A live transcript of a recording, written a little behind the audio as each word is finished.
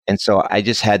And so I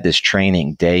just had this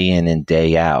training day in and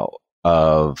day out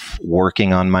of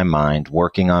working on my mind,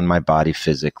 working on my body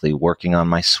physically, working on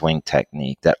my swing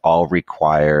technique that all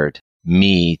required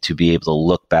me to be able to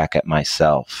look back at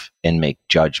myself and make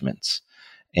judgments.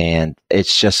 And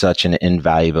it's just such an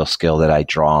invaluable skill that I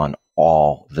draw on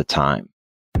all the time.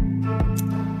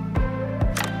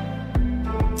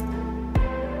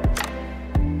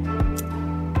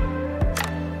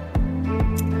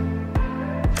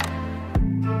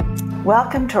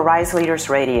 Welcome to Rise Leaders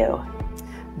Radio.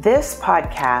 This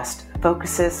podcast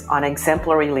focuses on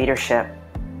exemplary leadership,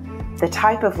 the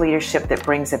type of leadership that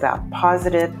brings about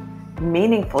positive,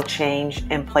 meaningful change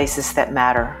in places that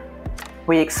matter.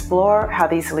 We explore how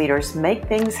these leaders make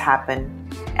things happen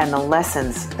and the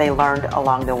lessons they learned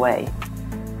along the way.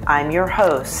 I'm your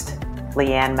host,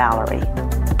 Leanne Mallory.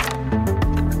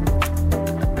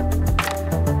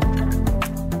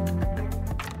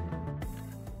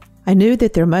 I knew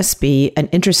that there must be an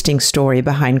interesting story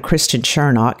behind Christian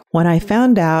Chernock when I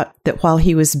found out that while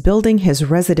he was building his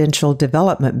residential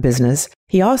development business,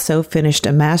 he also finished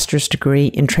a master's degree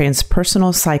in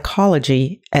transpersonal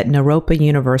psychology at Naropa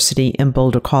University in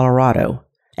Boulder, Colorado.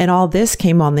 And all this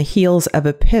came on the heels of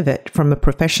a pivot from a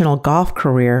professional golf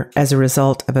career as a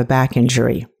result of a back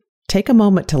injury. Take a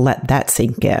moment to let that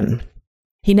sink in.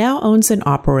 He now owns and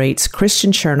operates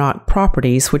Christian Chernock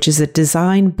Properties, which is a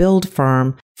design-build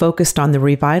firm focused on the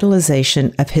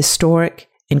revitalization of historic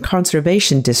and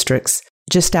conservation districts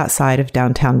just outside of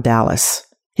downtown Dallas.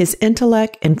 His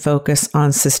intellect and focus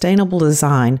on sustainable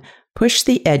design push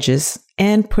the edges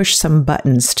and push some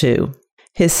buttons too.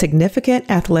 His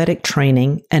significant athletic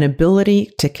training and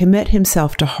ability to commit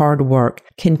himself to hard work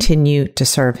continue to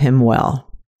serve him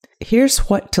well. Here's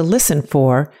what to listen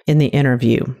for in the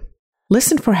interview.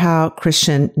 Listen for how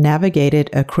Christian navigated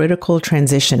a critical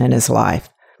transition in his life,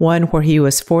 one where he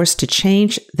was forced to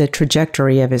change the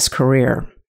trajectory of his career,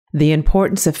 the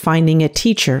importance of finding a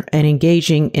teacher and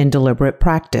engaging in deliberate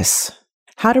practice,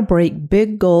 how to break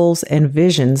big goals and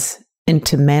visions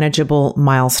into manageable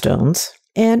milestones,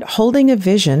 and holding a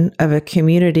vision of a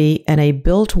community and a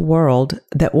built world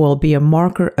that will be a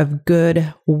marker of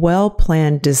good,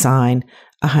 well-planned design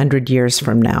 100 years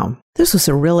from now. This was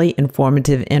a really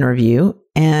informative interview,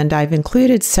 and I've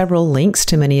included several links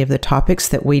to many of the topics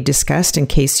that we discussed in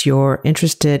case you're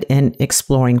interested in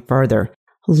exploring further.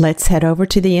 Let's head over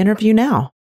to the interview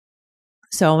now.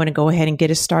 So I want to go ahead and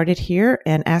get us started here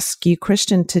and ask you,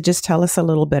 Christian, to just tell us a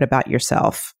little bit about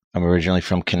yourself. I'm originally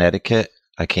from Connecticut.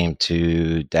 I came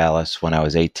to Dallas when I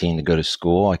was 18 to go to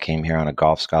school. I came here on a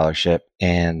golf scholarship,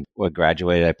 and when I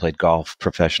graduated, I played golf,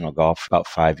 professional golf, for about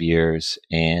 5 years,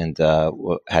 and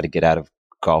had to get out of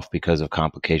golf because of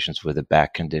complications with a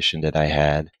back condition that I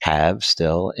have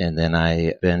still. And then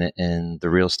I've been in the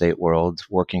real estate world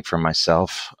working for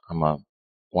myself. I'm a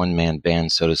one-man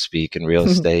band, so to speak, in real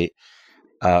estate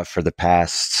for the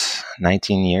past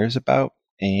 19 years about.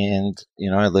 And,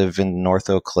 I live in North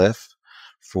Oak Cliff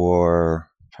for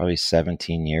probably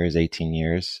 18 years,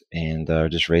 and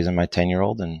just raising my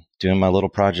 10-year-old and doing my little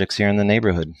projects here in the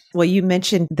neighborhood. Well, you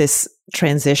mentioned this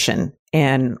transition,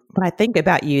 and when I think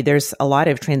about you, there's a lot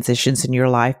of transitions in your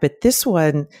life, but this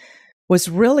one was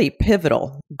really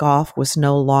pivotal. Golf was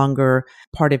no longer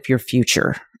part of your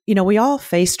future. We all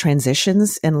face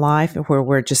transitions in life where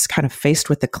we're just kind of faced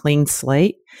with a clean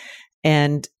slate,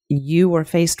 and you were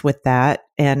faced with that,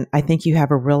 and I think you have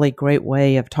a really great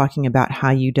way of talking about how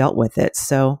you dealt with it.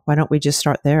 So why don't we just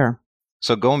start there?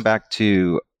 So going back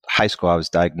to high school, I was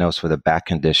diagnosed with a back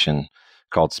condition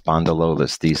called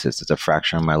spondylolisthesis. It's a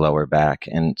fracture on my lower back.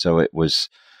 And so it was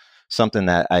something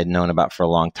that I'd known about for a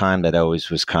long time that always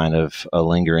was kind of a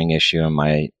lingering issue in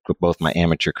both my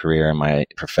amateur career and my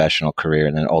professional career.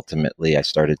 And then ultimately I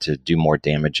started to do more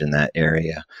damage in that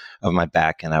area of my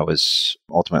back, and I was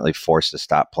ultimately forced to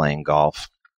stop playing golf.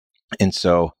 And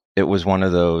so it was one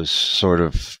of those sort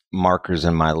of markers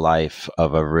in my life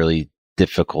of a really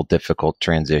difficult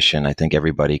transition. I think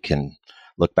everybody can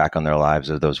look back on their lives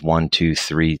of those 1, 2,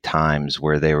 3 times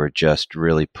where they were just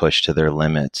really pushed to their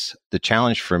limits. The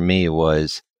challenge for me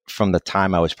was from the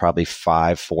time I was probably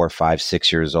 4, 5,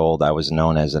 6 years old, I was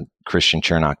known as a Christian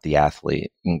Chernock, the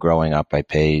athlete. And growing up, I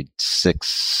played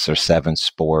 6 or 7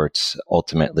 sports,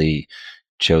 ultimately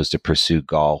chose to pursue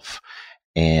golf.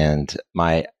 And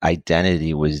my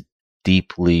identity was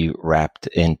deeply wrapped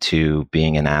into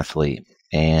being an athlete.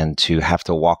 And to have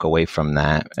to walk away from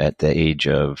that at the age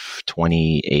of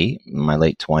 28, my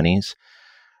late 20s,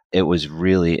 it was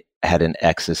really had an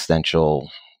existential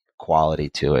quality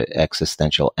to it,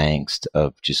 existential angst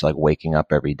of just like waking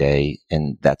up every day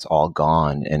and that's all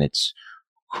gone. And it's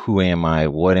who am I?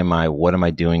 What am I? What am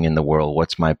I doing in the world?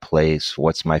 What's my place?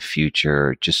 What's my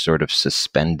future? Just sort of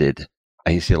suspended.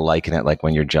 I used to liken it like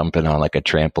when you're jumping on like a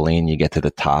trampoline, you get to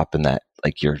the top and that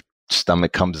like your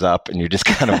stomach comes up and you're just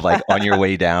kind of like on your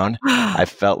way down. I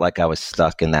felt like I was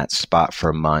stuck in that spot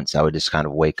for months. I would just kind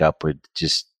of wake up with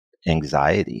just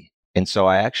anxiety. And so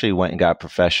I actually went and got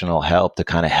professional help to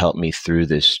kind of help me through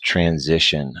this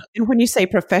transition. And when you say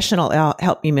professional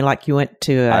help, you mean like you went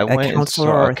to I a went counselor and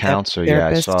saw or a counselor.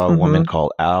 therapist? Yeah, I saw a woman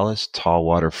called Alice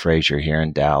Tallwater Frazier here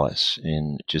in Dallas,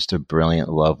 and just a brilliant,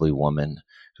 lovely woman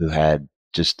who had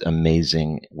just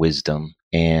amazing wisdom.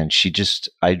 And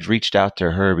I'd reached out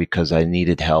to her because I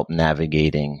needed help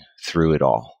navigating through it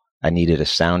all. I needed a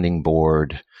sounding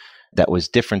board that was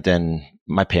different than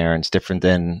my parents, different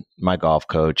than my golf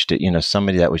coach,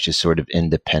 somebody that was just sort of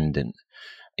independent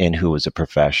and who was a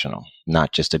professional,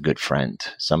 not just a good friend,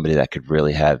 somebody that could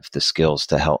really have the skills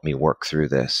to help me work through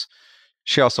this.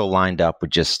 She also lined up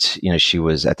with she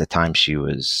was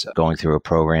going through a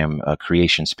program, a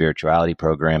creation spirituality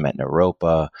program at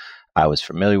Naropa. I was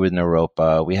familiar with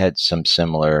Naropa. We had some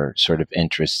similar sort of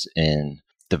interests in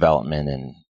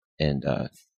development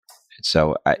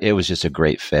it was just a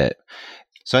great fit.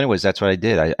 So anyways, that's what I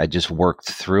did. I just worked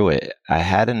through it. I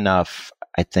had enough,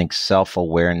 I think,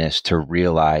 self-awareness to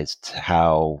realize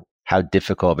how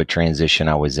difficult of a transition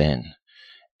I was in.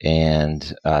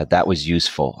 And that was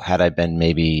useful. Had I been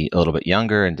maybe a little bit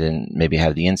younger and then maybe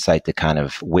have the insight to kind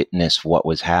of witness what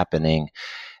was happening,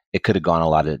 it could have gone a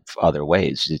lot of other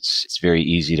ways. It's very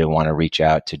easy to want to reach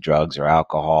out to drugs or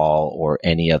alcohol or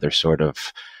any other sort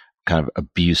of kind of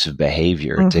abusive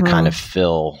behavior to kind of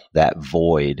fill that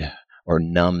void or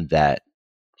numb that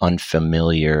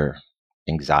unfamiliar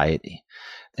anxiety.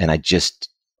 And I just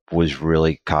was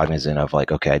really cognizant of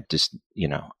like, okay,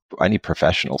 I need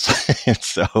professionals. And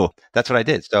so that's what I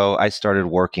did. So I started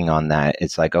working on that.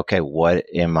 It's like, okay, what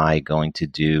am I going to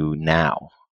do now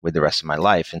with the rest of my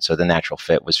life? And so the natural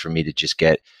fit was for me to just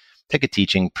take a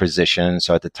teaching position.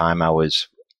 So at the time I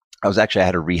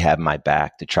had to rehab my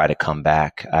back to try to come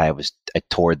back. I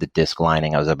tore the disc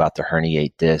lining. I was about to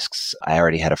herniate discs. I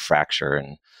already had a fracture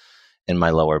in my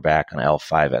lower back on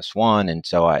L5S1. And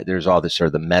so there's all this sort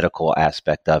of the medical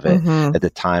aspect of it. At the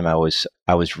time I was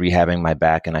rehabbing my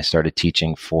back and I started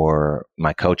teaching for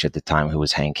my coach at the time, who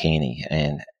was Hank Haney.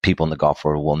 And people in the golf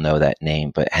world will know that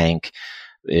name, but Hank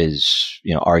is,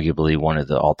 arguably one of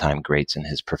the all-time greats in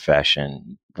his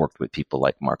profession. Worked with people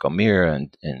like Mark O'Meara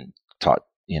and taught,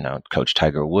 Coach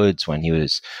Tiger Woods when he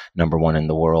was number one in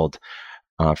the world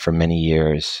for many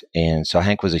years. And so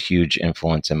Hank was a huge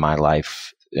influence in my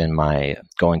life, in my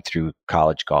going through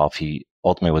college golf. He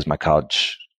ultimately was my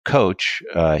college coach.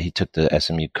 He took the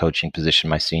SMU coaching position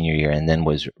my senior year and then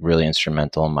was really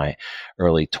instrumental in my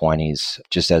early 20s,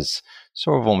 just as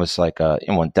sort of almost like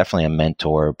definitely a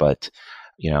mentor, but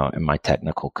and my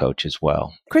technical coach as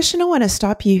well. Christian, I want to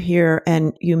stop you here.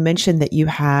 And you mentioned that you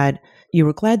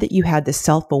were glad that you had the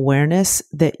self-awareness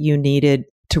that you needed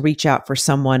to reach out for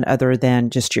someone other than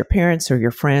just your parents or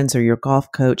your friends or your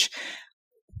golf coach.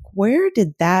 Where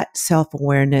did that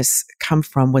self-awareness come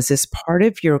from? Was this part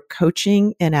of your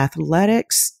coaching in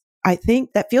athletics? I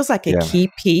think that feels like a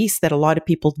key piece that a lot of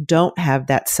people don't have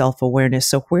that self-awareness.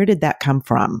 So where did that come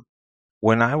from?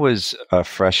 When I was a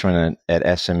freshman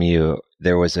at SMU,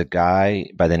 there was a guy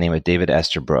by the name of David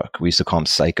Esterbrook. We used to call him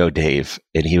Psycho Dave,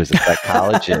 and he was a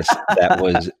psychologist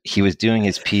he was doing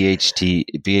his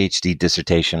PhD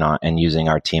dissertation on and using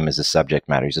our team as a subject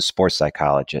matter. He's a sports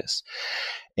psychologist.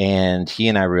 And he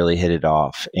and I really hit it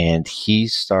off. And he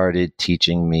started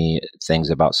teaching me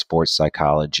things about sports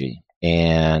psychology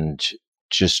and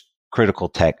just critical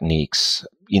techniques.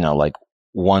 Like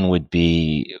one would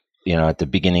be, at the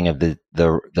beginning of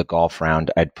the golf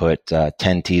round, I'd put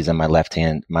 10 tees in my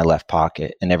left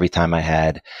pocket. And every time I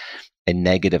had a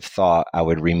negative thought, I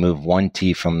would remove one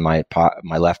tee from my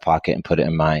left pocket and put it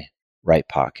in my right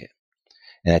pocket.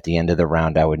 And at the end of the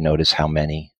round, I would notice how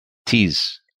many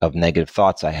tees of negative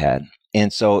thoughts I had.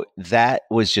 And so that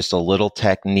was just a little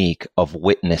technique of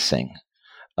witnessing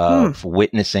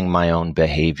my own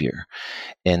behavior.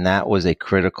 And that was a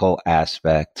critical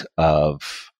aspect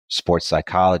of sports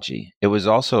psychology. It was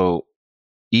also,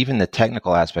 even the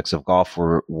technical aspects of golf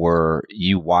were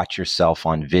you watch yourself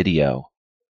on video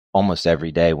almost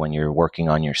every day when you're working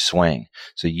on your swing.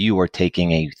 So you are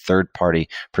taking a third-party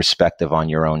perspective on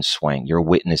your own swing. You're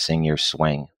witnessing your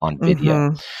swing on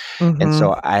video. And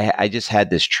so I just had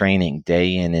this training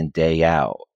day in and day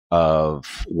out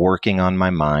of working on my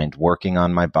mind, working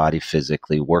on my body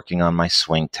physically, working on my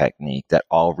swing technique, that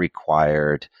all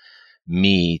required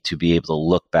me to be able to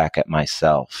look back at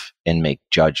myself and make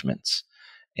judgments.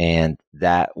 And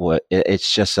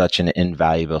it's just such an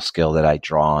invaluable skill that I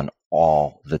draw on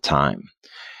all the time.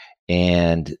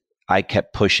 And I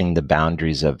kept pushing the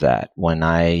boundaries of that. When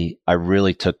I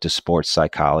really took to sports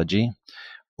psychology,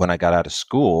 when I got out of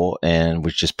school and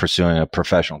was just pursuing a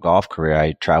professional golf career,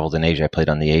 I traveled in Asia. I played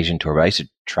on the Asian tour, but I used to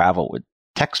travel with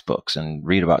textbooks and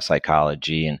read about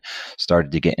psychology, and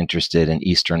started to get interested in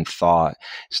Eastern thought,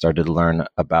 started to learn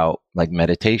about like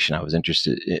meditation. I was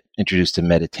introduced to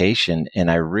meditation,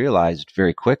 and I realized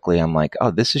very quickly, I'm like,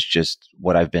 oh, this is just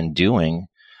what I've been doing,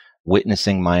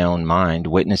 witnessing my own mind,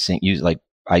 like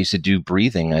I used to do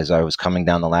breathing as I was coming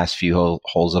down the last few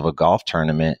holes of a golf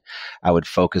tournament. I would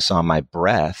focus on my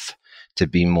breath to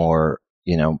be more,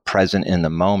 present in the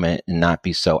moment and not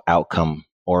be so outcome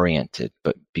oriented,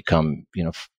 but become,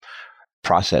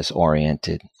 process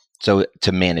oriented. So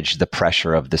to manage the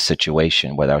pressure of the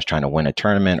situation, whether I was trying to win a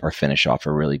tournament or finish off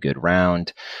a really good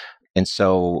round. And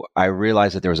so I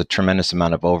realized that there was a tremendous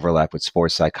amount of overlap with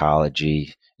sports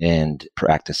psychology and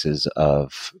practices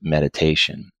of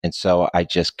meditation. And so I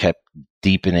just kept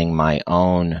deepening my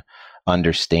own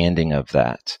understanding of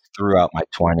that throughout my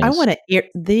 20s. I want to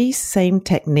these same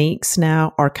techniques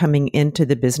now are coming into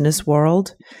the business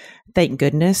world. Thank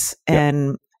goodness. Yep.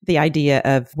 And the idea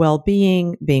of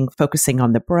well-being, focusing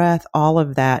on the breath, all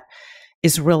of that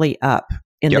is really up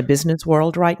in the business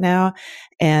world right now.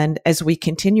 And as we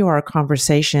continue our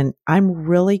conversation, I'm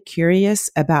really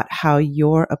curious about how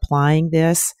you're applying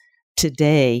this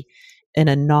today in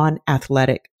a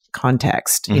non-athletic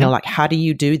context. Mm-hmm. Like how do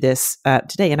you do this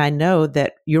today? And I know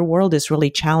that your world is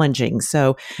really challenging.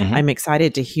 So I'm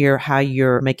excited to hear how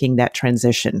you're making that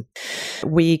transition.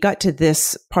 We got to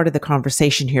this part of the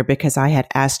conversation here because I had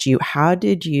asked you, how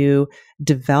did you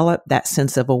develop that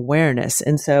sense of awareness?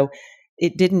 And so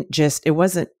it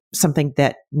wasn't something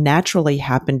that naturally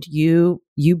happened. You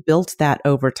built that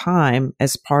over time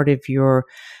as part of your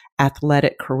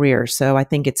athletic career. So I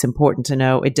think it's important to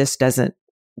know it just doesn't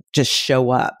just show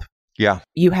up. Yeah.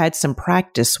 You had some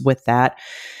practice with that,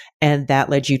 and that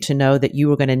led you to know that you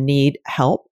were going to need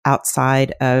help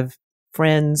outside of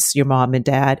friends, your mom and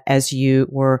dad, as you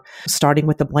were starting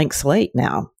with a blank slate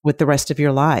now with the rest of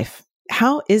your life.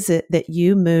 How is it that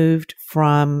you moved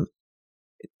from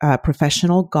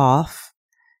professional golf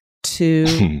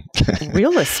to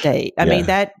real estate? I mean,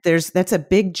 that's a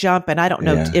big jump. And I don't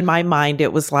know, in my mind,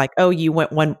 it was like, oh, you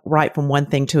went right from one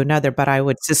thing to another, but I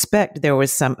would suspect there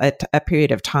was a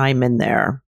period of time in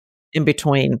there in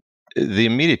between. The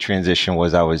immediate transition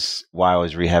was while I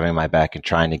was rehabbing my back and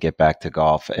trying to get back to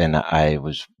golf. And I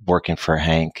was working for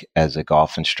Hank as a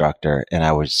golf instructor, and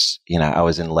I was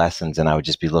in lessons, and I would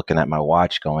just be looking at my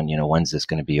watch going, when's this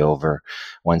going to be over?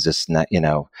 When's this not,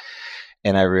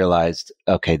 And I realized,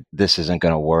 okay, this isn't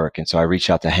going to work. And so I reached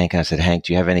out to Hank and I said, Hank,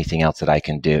 do you have anything else that I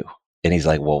can do? And he's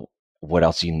like, well, what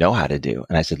else do you know how to do?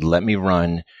 And I said, let me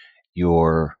run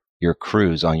your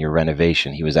crews on your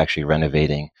renovation. He was actually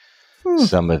renovating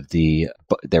some of they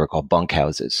were called bunk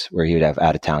houses, where he would have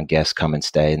out of town guests come and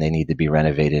stay, and they need to be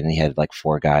renovated. And he had like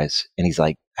 4 guys. And he's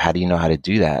like, how do you know how to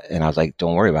do that? And I was like,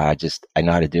 don't worry about it. I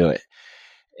know how to do it.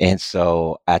 And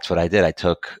so that's what I did. I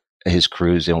took his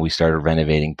crews and we started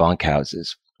renovating bunk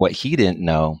houses. What he didn't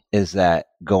know is that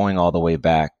going all the way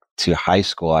back to high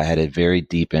school, I had a very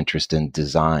deep interest in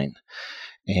design.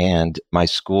 And my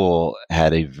school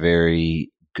had a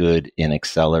very good and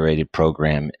accelerated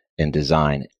program in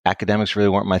design. Academics really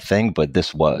weren't my thing, but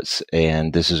this was.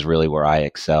 And this is really where I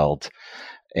excelled.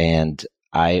 And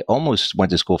I almost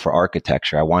went to school for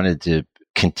architecture. I wanted to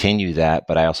continue that,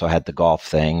 but I also had the golf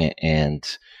thing. And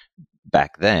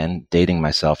back then, dating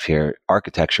myself here,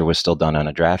 architecture was still done on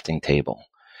a drafting table.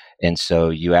 And so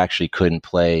you actually couldn't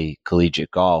play collegiate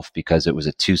golf because it was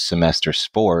a 2-semester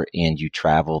sport and you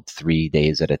traveled 3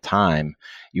 days at a time.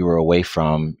 You were away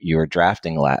from your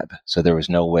drafting lab. So there was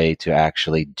no way to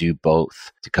actually do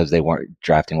both because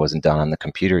drafting wasn't done on the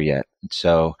computer yet.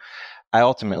 So I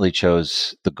ultimately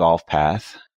chose the golf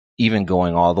path, even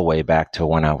going all the way back to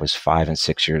when I was 5 and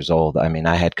 6 years old. I mean,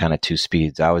 I had kind of 2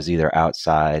 speeds. I was either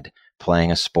outside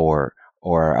playing a sport,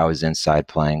 or I was inside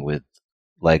playing with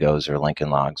Legos or Lincoln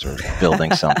Logs or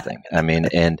building something. I mean,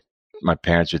 and my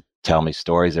parents would tell me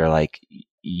stories. They're like,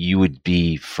 you would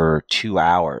be for 2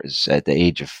 hours at the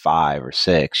age of 5 or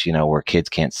 6, where kids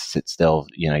can't sit still,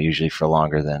 usually for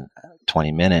longer than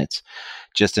 20 minutes,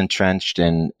 just entrenched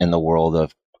in the world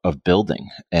of building.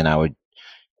 And I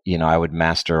would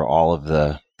master all of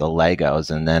the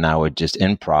Legos, and then I would just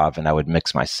improv and I would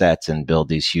mix my sets and build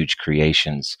these huge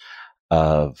creations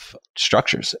of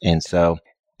structures. And so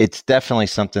it's definitely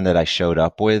something that I showed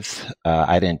up with.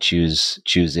 I didn't choose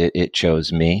it. It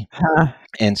chose me.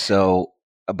 And so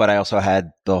but I also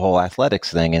had the whole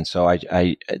athletics thing. And so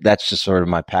I that's just sort of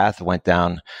my path. Went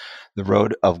down the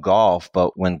road of golf.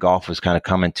 But when golf was kind of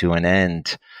coming to an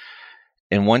end,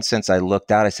 in one sense, I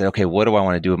looked out, I said, okay, what do I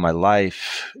want to do with my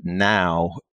life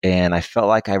now? And I felt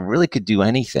like I really could do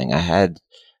anything. I had,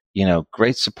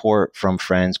 great support from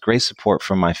friends, great support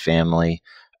from my family.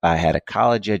 I had a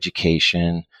college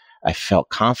education. I felt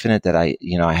confident that I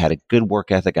had a good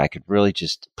work ethic. I could really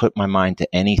just put my mind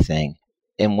to anything.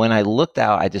 And when I looked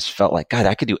out, I just felt like, God,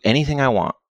 I could do anything I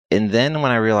want. And then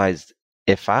when I realized,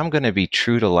 if I'm going to be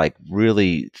true to like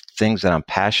really things that I'm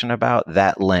passionate about,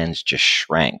 that lens just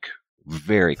shrank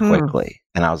very quickly.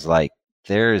 And I was like,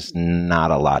 there's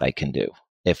not a lot I can do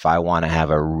if I want to have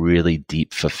a really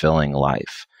deep, fulfilling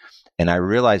life. And I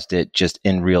realized it just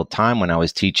in real time when I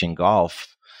was teaching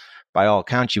golf. By all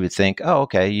accounts, you would think, oh,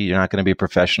 okay, you're not going to be a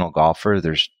professional golfer.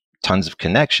 There's tons of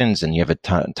connections and you have a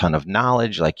ton of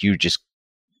knowledge. Like you just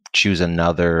choose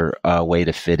another way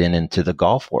to fit into the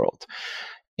golf world.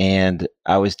 And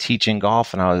I was teaching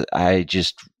golf and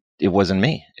it wasn't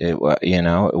me. It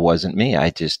wasn't me.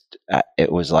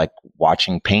 It was like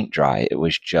watching paint dry. It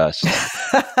was just,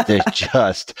 I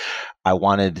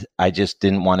just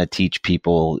didn't want to teach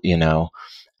people,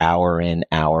 hour in,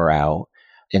 hour out.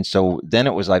 And so then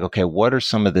it was like, okay, what are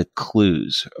some of the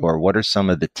clues or what are some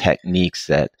of the techniques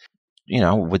that,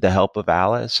 with the help of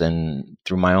Alice and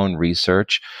through my own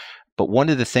research. But one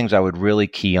of the things I would really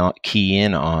key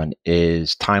in on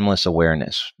is timeless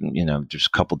awareness. There's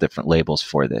a couple different labels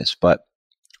for this, but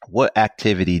what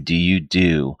activity do you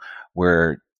do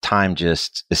where time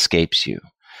just escapes you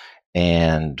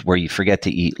and where you forget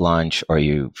to eat lunch or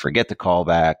you forget to call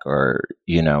back or,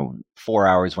 4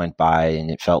 hours went by and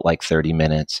it felt like 30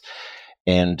 minutes.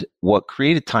 And what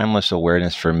created timeless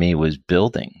awareness for me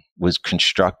was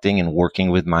constructing and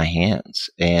working with my hands.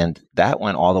 And that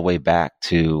went all the way back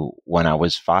to when I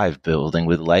was 5 building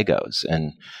with Legos.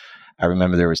 And I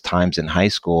remember there was times in high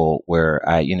school where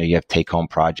you have take home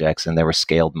projects and there were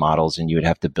scaled models and you would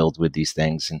have to build with these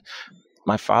things. And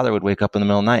my father would wake up in the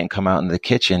middle of the night and come out into the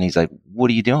kitchen. He's like, what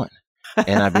are you doing?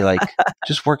 And I'd be like,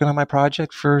 just working on my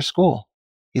project for school.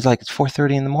 He's like, it's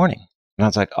 4:30 in the morning. And I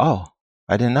was like, oh,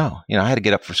 I didn't know. I had to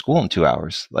get up for school in 2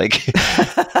 hours. Like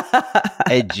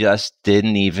I just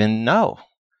didn't even know.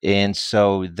 And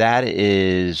so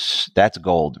that's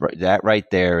gold. That right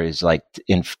there is like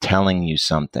in telling you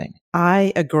something.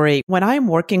 I agree. When I'm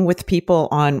working with people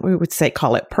on, we would say,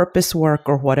 call it purpose work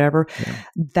or whatever,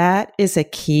 that is a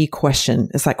key question.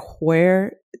 It's like,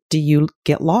 where do you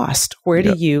get lost? Where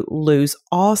do you lose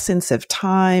all sense of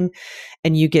time?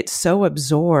 And you get so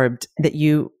absorbed that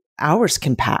hours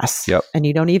can pass and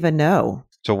you don't even know.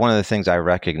 So one of the things I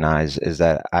recognize is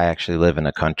that I actually live in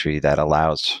a country that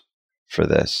allows for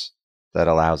this, that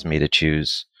allows me to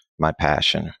choose my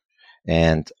passion.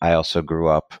 And I also grew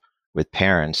up with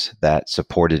parents that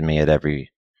supported me at every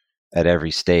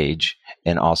stage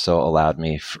and also allowed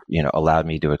me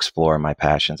to explore my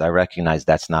passions. I recognize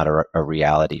that's not a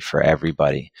reality for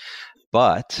everybody.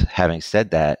 But having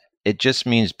said that, it just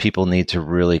means people need to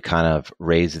really kind of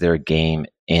raise their game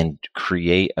and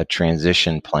create a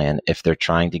transition plan if they're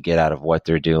trying to get out of what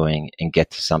they're doing and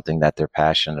get to something that they're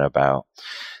passionate about.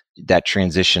 That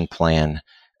transition plan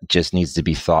just needs to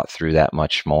be thought through that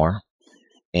much more.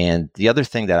 And the other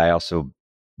thing that I also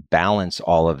balance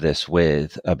all of this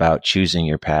with about choosing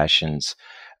your passions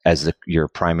as your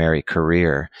primary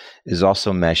career is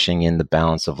also meshing in the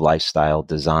balance of lifestyle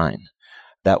design.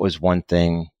 That was one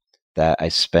thing that I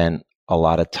spent a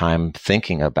lot of time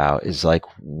thinking about is like,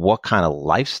 what kind of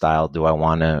lifestyle do I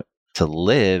want to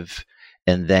live?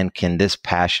 And then can this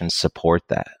passion support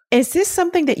that? Is this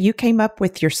something that you came up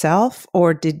with yourself,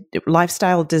 or did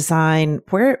lifestyle design,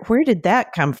 where did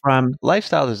that come from?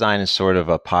 Lifestyle design is sort of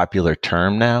a popular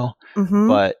term now,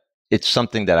 but it's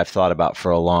something that I've thought about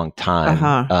for a long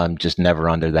time, just never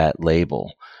under that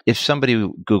label. If somebody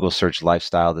Google search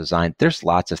lifestyle design, there's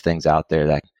lots of things out there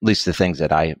that, at least the things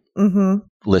that I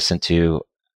listen to,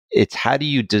 it's how do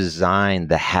you design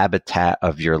the habitat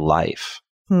of your life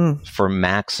for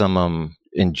maximum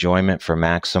enjoyment, for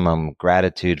maximum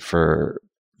gratitude, for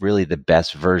really the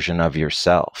best version of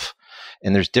yourself.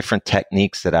 And there's different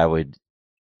techniques that I would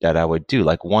do.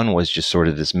 Like one was just sort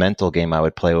of this mental game I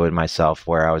would play with myself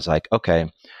where I was like, okay,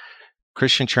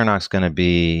 Christian Chernock's going to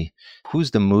be,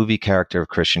 who's the movie character of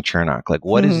Christian Chernock? Like,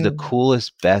 what is the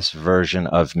coolest, best version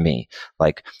of me?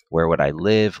 Like, where would I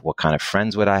live? What kind of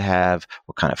friends would I have?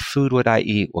 What kind of food would I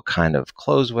eat? What kind of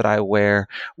clothes would I wear?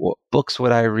 What books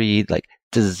would I read? Like,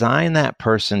 design that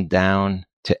person down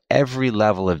to every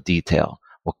level of detail.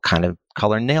 What kind of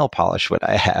color nail polish would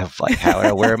I have? Like, how would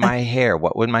I wear my hair?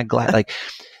 What would my like,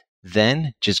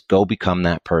 then just go become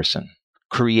that person.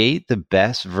 Create the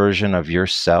best version of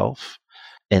yourself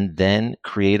and then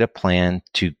create a plan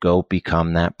to go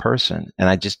become that person. And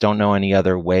I just don't know any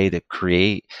other way to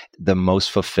create the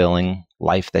most fulfilling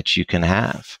life that you can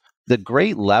have. The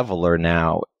great leveler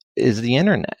now is the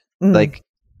internet. Like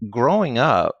growing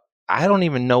up, I don't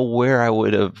even know where I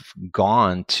would have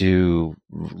gone to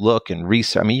look and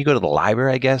research. I mean, you go to the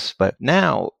library, I guess, but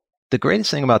now the greatest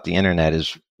thing about the internet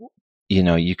is,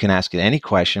 you can ask it any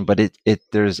question, but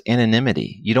there's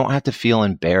anonymity. You don't have to feel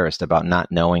embarrassed about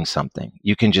not knowing something.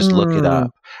 You can just look it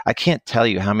up. I can't tell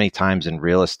you how many times in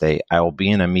real estate I will be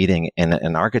in a meeting and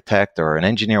an architect or an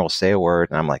engineer will say a word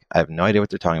and I'm like, I have no idea what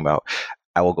they're talking about.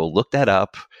 I will go look that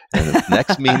up, and the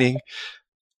next meeting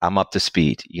I'm up to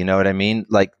speed. You know what I mean?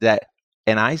 Like that.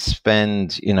 And I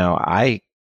spend, I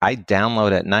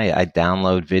download at night, I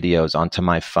download videos onto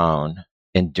my phone,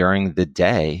 and during the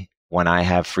day, when I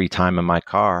have free time in my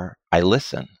car, I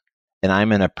listen, and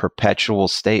I'm in a perpetual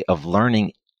state of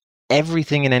learning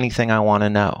everything and anything I want to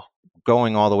know.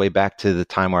 Going all the way back to the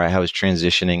time where I was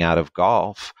transitioning out of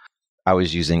golf, I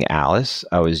was using Alice.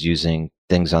 I was using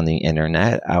things on the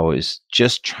internet. I was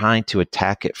just trying to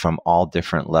attack it from all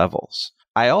different levels.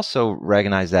 I also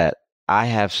recognize that I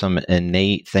have some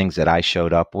innate things that I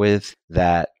showed up with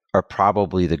that are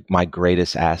probably my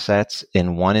greatest assets.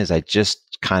 And one is I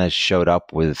just kind of showed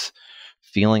up with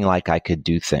feeling like I could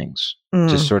do things,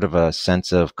 just sort of a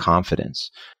sense of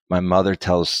confidence. My mother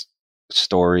tells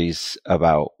stories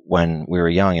about when we were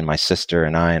young, and my sister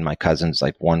and I and my cousins,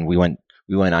 like when we went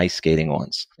ice skating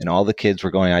once, and all the kids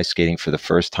were going ice skating for the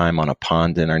first time on a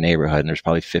pond in our neighborhood, and there's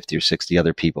probably 50 or 60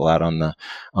 other people out on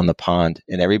the pond,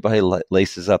 and everybody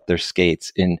laces up their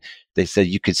skates, and they said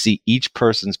you could see each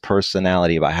person's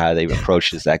personality about how they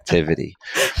approach this activity.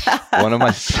 One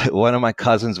of my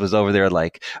cousins was over there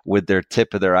like with their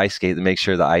tip of their ice skate to make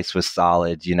sure the ice was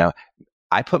solid.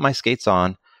 I put my skates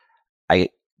on, I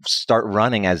start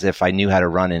running as if I knew how to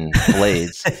run in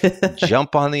blades,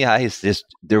 jump on the ice.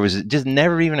 There was just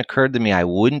never even occurred to me I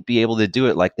wouldn't be able to do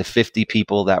it like the 50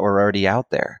 people that were already out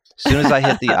there. As soon as I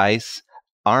hit the ice,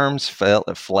 arms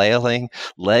flailing,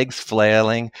 legs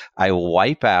flailing, I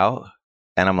wipe out,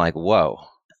 and I'm like, whoa,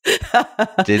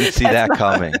 didn't see that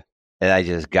coming. And I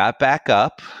just got back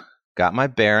up, got my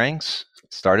bearings,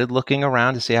 started looking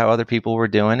around to see how other people were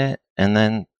doing it, and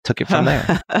then took it from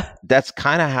there. That's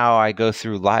kind of how I go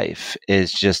through life,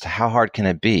 is just how hard can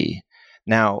it be?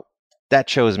 Now, that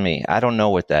chose me. I don't know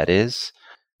what that is,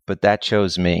 but that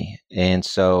chose me. And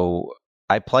so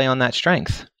I play on that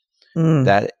strength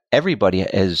that everybody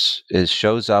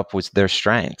shows up with their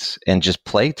strengths and just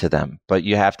play to them. But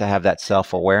you have to have that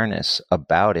self-awareness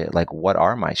about it. Like, what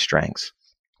are my strengths?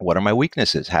 What are my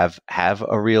weaknesses? Have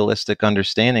a realistic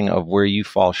understanding of where you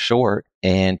fall short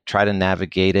and try to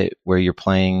navigate it where you're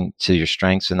playing to your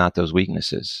strengths and not those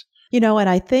weaknesses. And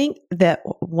I think that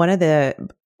one of the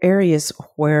areas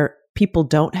where people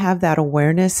don't have that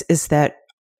awareness is that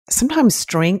sometimes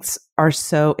strengths are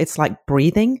it's like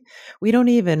breathing. We don't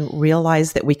even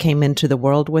realize that we came into the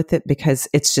world with it because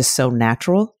it's just so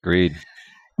natural. Agreed.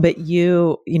 But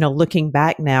looking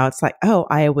back now, it's like, oh,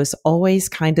 I was always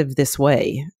kind of this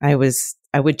way. I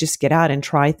would just get out and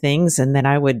try things, and then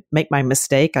I would make my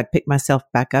mistake. I'd pick myself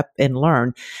back up and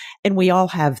learn. And we all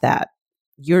have that.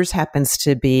 Yours happens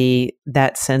to be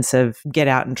that sense of get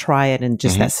out and try it, and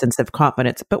just that sense of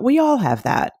confidence. But we all have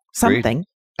that something. Agreed.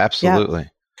 Absolutely.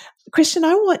 Yeah. Christian,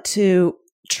 I want to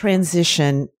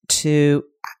transition to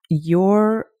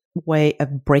your way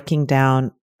of breaking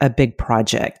down a big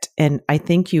project. And I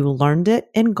think you learned it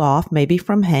in golf, maybe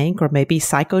from Hank or maybe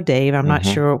Psycho Dave. I'm not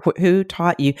sure who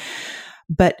taught you,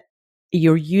 but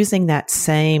you're using that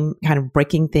same kind of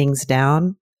breaking things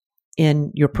down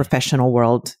in your professional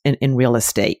world in real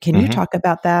estate. Can you talk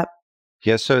about that?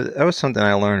 Yeah. So that was something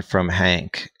I learned from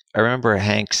Hank. I remember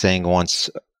Hank saying once,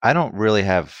 I don't really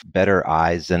have better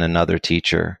eyes than another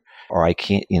teacher, or I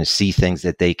can't see things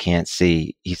that they can't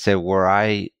see. He said, where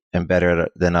I am better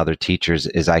than other teachers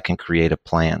is I can create a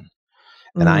plan,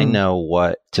 and I know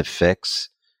what to fix,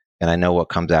 and I know what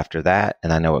comes after that,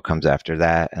 and I know what comes after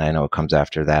that, and I know what comes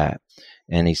after that.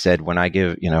 And he said, when I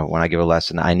give a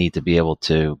lesson, I need to be able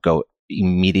to go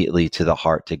immediately to the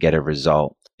heart to get a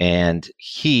result. And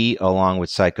he, along with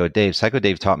Psycho Dave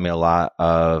taught me a lot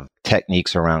of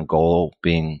techniques around goal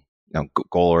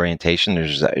orientation.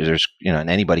 There's and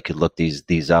anybody could look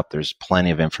these up. There's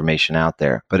plenty of information out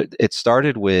there. But it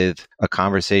started with a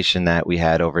conversation that we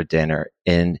had over dinner.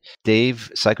 And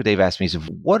Psycho Dave asked me, he said,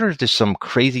 what are just some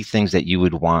crazy things that you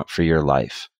would want for your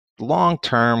life?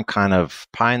 Long-term kind of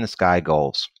pie in the sky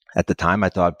goals. At the time, I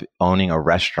thought owning a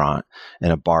restaurant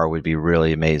and a bar would be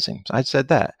really amazing. So I said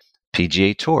that.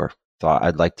 PGA Tour. Thought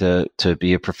I'd like to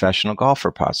be a professional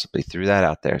golfer, possibly. Threw that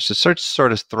out there. So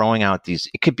sort of throwing out these,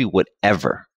 it could be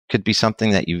whatever. It could be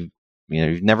something that you've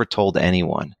never told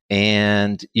anyone.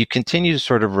 And you continue to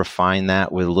sort of refine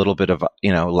that with a little bit of,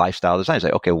 lifestyle design. It's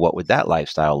like, okay, what would that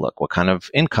lifestyle look? What kind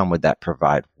of income would that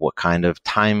provide? What kind of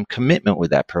time commitment would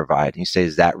that provide? And you say,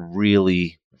 is that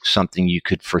really something you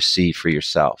could foresee for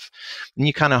yourself? And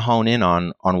you kind of hone in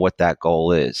on what that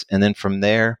goal is. And then from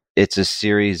there, it's a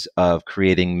series of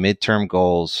creating midterm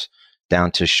goals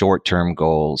down to short-term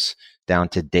goals, down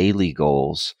to daily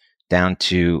goals, down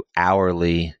to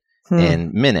hourly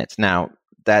and minutes. Now,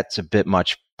 that's a bit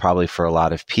much probably for a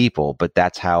lot of people, but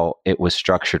that's how it was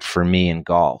structured for me in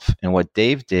golf. And what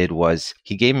Dave did was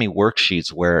he gave me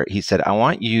worksheets where he said, I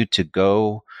want you to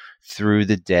go through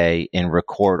the day and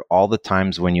record all the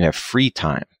times when you have free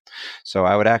time. So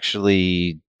I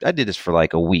did this for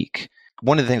like a week.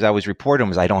 One of the things I was reporting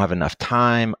was I don't have enough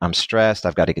time. I'm stressed.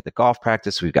 I've got to get to golf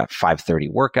practice. We've got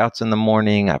 5:30 workouts in the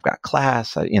morning. I've got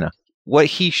class. What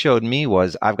he showed me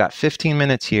was I've got 15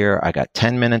 minutes here. I got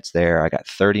 10 minutes there. I got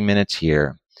 30 minutes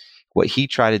here. What he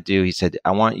tried to do, he said,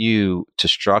 I want you to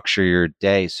structure your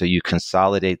day so you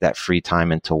consolidate that free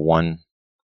time into one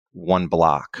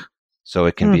block. So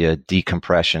it can be a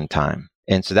decompression time.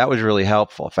 And so that was really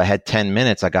helpful. If I had 10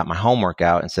 minutes, I got my homework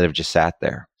out instead of just sat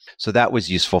there. So that was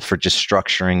useful for just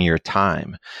structuring your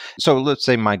time. So let's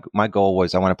say my goal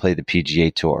was I want to play the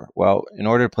PGA Tour. Well, in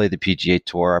order to play the PGA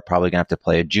Tour, I'm probably going to have to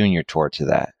play a junior tour to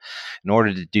that. In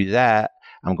order to do that,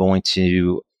 I'm going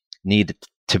to need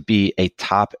to be a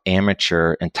top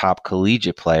amateur and top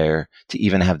collegiate player to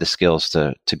even have the skills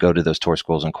to go to those tour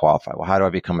schools and qualify. Well, how do I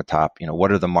become a top?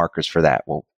 What are the markers for that?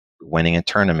 Well, winning a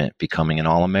tournament, becoming an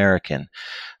All-American.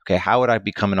 Okay, how would I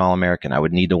become an All-American? I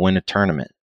would need to win a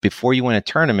tournament. Before you win a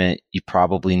tournament, you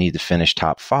probably need to finish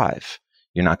top 5.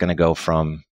 You're not going to go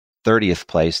from 30th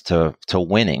place to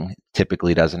winning.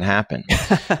 Typically doesn't happen.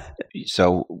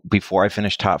 So before I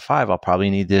finish top 5, I'll probably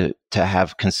need to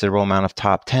have considerable amount of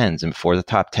top 10s, and before the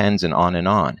top 10s and on and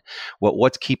on.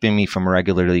 What's keeping me from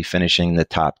regularly finishing the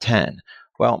top 10?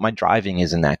 Well, my driving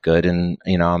isn't that good, and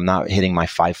I'm not hitting my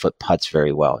 5-foot putts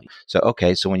very well. So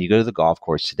when you go to the golf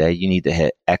course today, you need to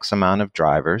hit X amount of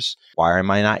drivers. Why am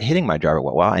I not hitting my driver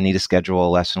well? Well, I need to schedule a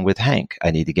lesson with Hank.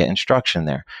 I need to get instruction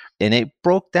there. And it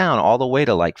broke down all the way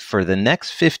to for the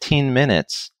next 15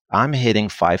 minutes, I'm hitting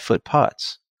 5-foot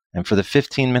putts. And for the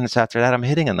 15 minutes after that, I'm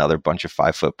hitting another bunch of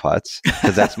 5-foot putts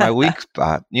because that's my weak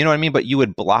spot. You know what I mean? But you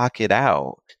would block it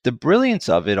out. The brilliance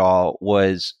of it all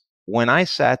was when I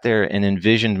sat there and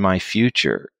envisioned my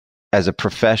future as a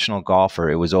professional golfer,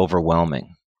 it was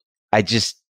overwhelming. I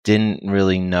just didn't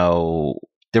really know.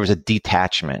 There was a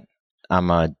detachment. I'm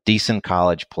a decent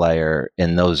college player,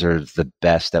 and those are the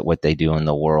best at what they do in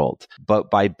the world. But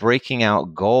by breaking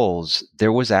out goals,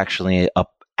 there was actually a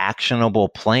actionable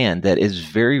plan that is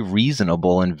very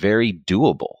reasonable and very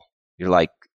doable. You're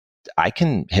like, I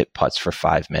can hit putts for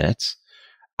 5 minutes.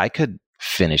 I could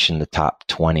finish in the top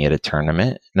 20 at a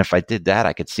tournament. And if I did that,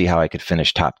 I could see how I could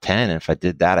finish top 10. And if I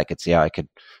did that, I could see how I could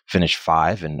finish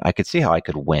 5, and I could see how I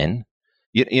could win.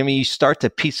 You start to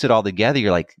piece it all together.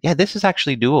 You're like, yeah, this is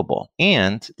actually doable.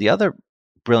 And the other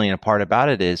brilliant part about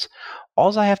it is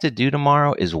all I have to do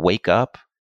tomorrow is wake up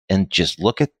and just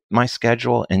look at my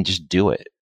schedule and just do it.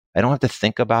 I don't have to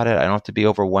think about it. I don't have to be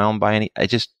overwhelmed by any. I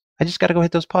just got to go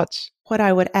hit those putts. What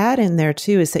I would add in there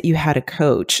too is that you had a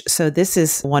coach. So this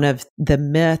is one of the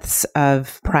myths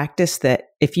of practice,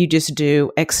 that if you just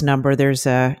do X number, there's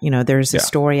a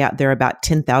story out there about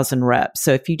 10,000 reps.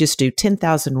 So if you just do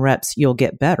 10,000 reps, you'll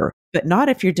get better, but not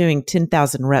if you're doing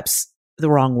 10,000 reps the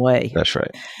wrong way. That's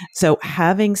right. So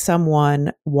having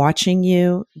someone watching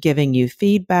you, giving you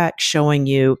feedback, showing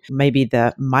you maybe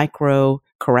the micro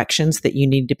corrections that you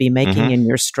need to be making in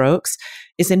your strokes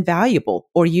is invaluable,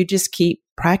 or you just keep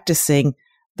practicing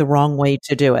the wrong way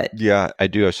to do it. Yeah, I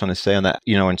do. I just want to say on that,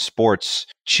 in sports,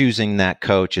 choosing that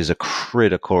coach is a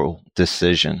critical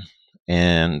decision.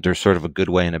 And there's sort of a good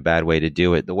way and a bad way to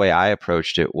do it. The way I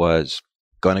approached it was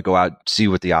going to go out, see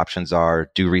what the options are,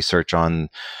 do research on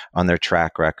their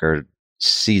track record,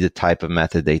 see the type of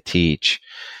method they teach.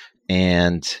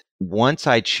 And once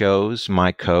I chose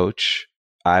my coach,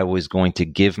 I was going to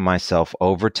give myself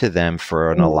over to them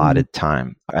for an allotted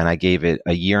time. And I gave it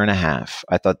a year and a half.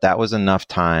 I thought that was enough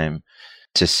time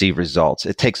to see results.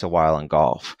 It takes a while in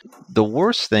golf. The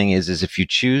worst thing is if you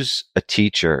choose a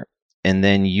teacher and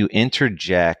then you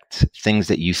interject things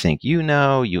that you think you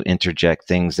interject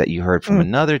things that you heard from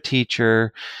another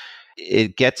teacher,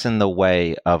 it gets in the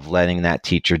way of letting that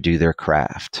teacher do their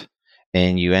craft.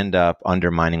 and you end up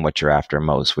undermining what you're after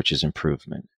most, which is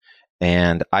improvement.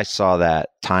 And I saw that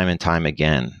time and time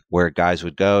again, where guys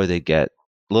would go, they'd get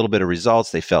a little bit of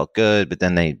results, they felt good, but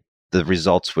then the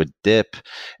results would dip,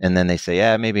 and then they say,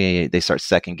 yeah, maybe they start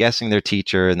second guessing their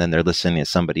teacher, and then they're listening to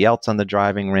somebody else on the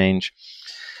driving range.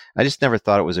 I just never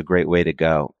thought it was a great way to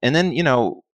go. And then,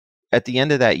 at the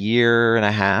end of that year and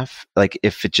a half, like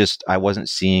if I wasn't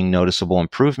seeing noticeable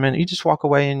improvement, you just walk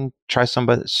away and try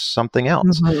something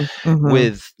else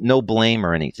with no blame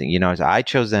or anything. I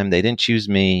chose them, they didn't choose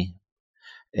me.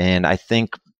 And I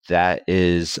think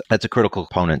that's a critical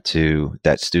component to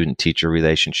that student-teacher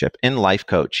relationship. And life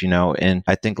coach, and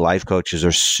I think life coaches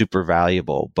are super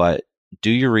valuable, but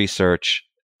do your research,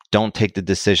 don't take the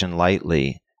decision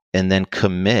lightly, and then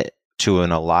commit to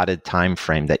an allotted time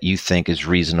frame that you think is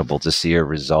reasonable to see a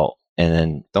result, and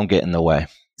then don't get in the way.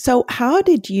 So how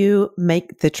did you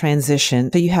make the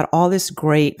transition? So you had all this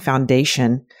great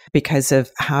foundation because of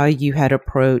how you had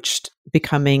approached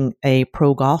becoming a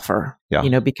pro golfer,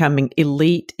 becoming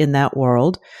elite in that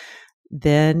world.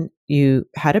 Then you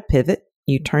had a pivot.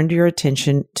 You turned your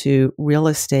attention to real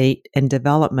estate and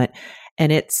development.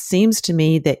 And it seems to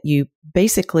me that you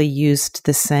basically used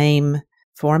the same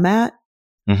format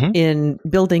in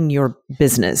building your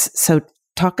business. So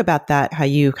talk about that, how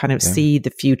you kind of see the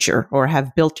future or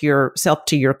have built yourself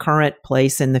to your current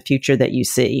place in the future that you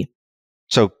see.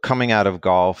 So coming out of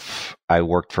golf, I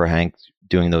worked for Hank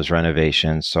doing those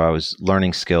renovations. So I was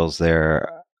learning skills there.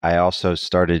 I also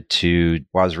started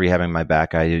while I was rehabbing my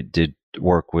back, I did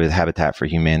work with Habitat for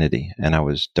Humanity, and I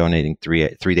was donating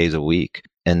three days a week,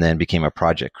 and then became a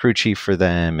project crew chief for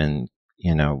them, and,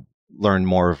 learned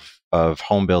more of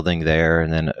home building there.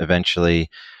 And then eventually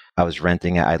I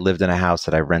lived in a house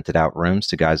that I rented out rooms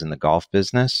to guys in the golf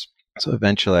business. So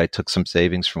eventually I took some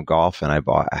savings from golf and I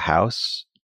bought a house,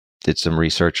 did some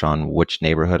research on which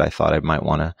neighborhood I thought I might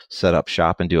want to set up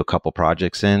shop and do a couple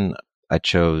projects in. I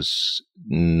chose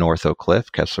North Oak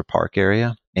Cliff, Kessler Park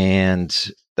area. And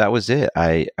that was it.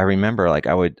 I remember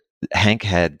Hank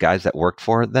had guys that worked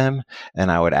for them,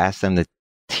 and I would ask them to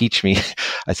teach me.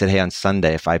 I said, hey, on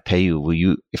Sunday, if I pay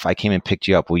you, if I came and picked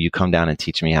you up, will you come down and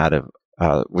teach me how to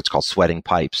what's called sweating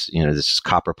pipes? This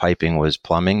copper piping was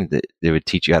plumbing. They would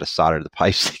teach you how to solder the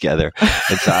pipes together.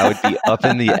 And so I would be up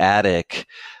in the attic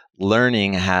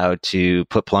learning how to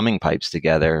put plumbing pipes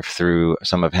together through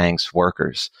some of Hank's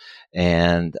workers.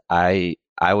 And I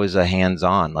was a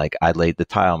hands-on, I laid the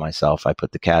tile myself. I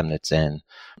put the cabinets in.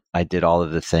 I did all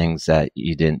of the things that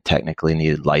you didn't technically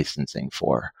need licensing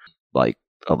for, like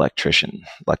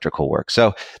electrical work.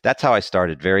 So that's how I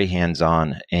started, very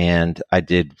hands-on. And I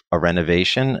did a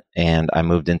renovation, and I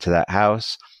moved into that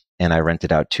house, and I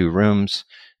rented out 2 rooms,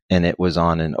 and it was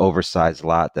on an oversized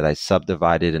lot that I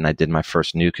subdivided, and I did my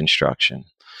first new construction.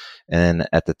 And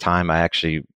at the time, I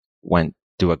actually went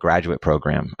to a graduate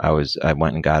program. I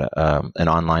went and got an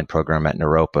online program at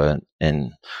Naropa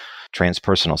in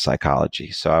transpersonal psychology.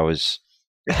 So I was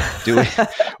doing,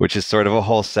 which is sort of a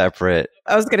whole separate.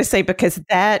 I was going to say, because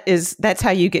that's how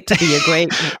you get to be a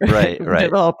great right.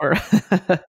 developer.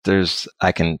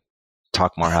 I can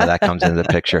talk more how that comes into the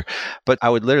picture. But I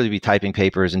would literally be typing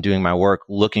papers and doing my work,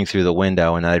 looking through the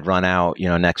window, and I'd run out,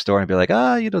 next door and be like,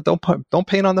 don't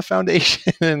paint on the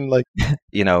foundation. And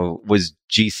was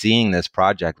GCing this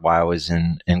project while I was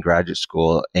in graduate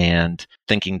school and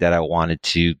thinking that I wanted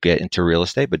to get into real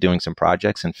estate, but doing some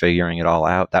projects and figuring it all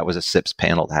out. That was a SIPS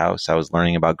paneled house. I was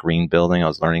learning about green building. I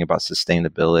was learning about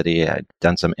sustainability. I'd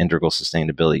done some integral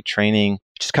sustainability training,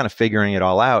 just kind of figuring it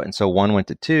all out. And so 1 went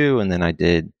to 2, and then I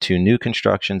did 2 new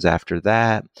constructions after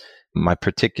that. My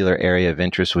particular area of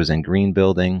interest was in green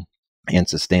building and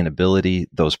sustainability.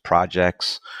 Those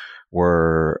projects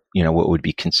were, what would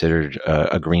be considered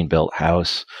a green built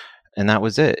house. And that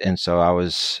was it. And so I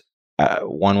was,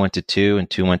 1 went to 2 and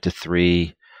 2 went to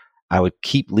 3. I would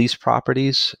keep lease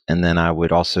properties, and then I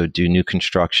would also do new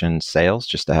construction sales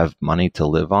just to have money to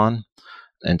live on.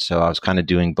 And so I was kind of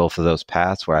doing both of those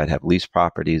paths where I'd have lease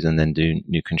properties and then do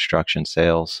new construction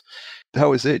sales. That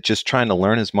was it. Just trying to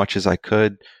learn as much as I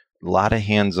could. A lot of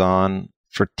hands-on.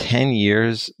 For 10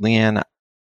 years, Leanne,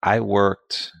 I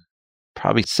worked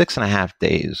probably 6.5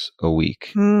 days a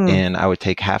week. And I would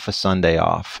take half a Sunday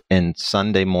off. And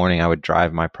Sunday morning, I would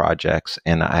drive my projects,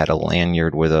 and I had a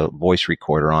lanyard with a voice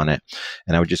recorder on it.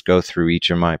 And I would just go through each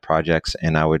of my projects,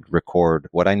 and I would record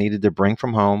what I needed to bring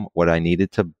from home, what I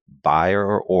needed to buy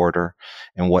or order,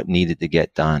 and what needed to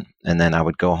get done. And then I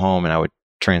would go home and I would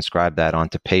transcribe that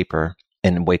onto paper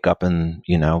and wake up and,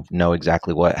 know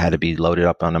exactly what had to be loaded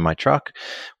up onto my truck,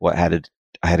 I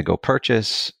had to go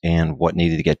purchase, and what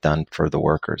needed to get done for the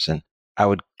workers. And I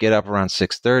would get up around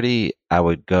 6:30. I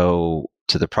would go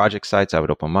to the project sites. I would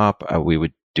open them up. We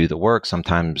would do the work.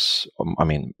 Sometimes,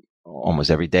 almost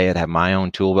every day I'd have my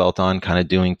own tool belt on, kind of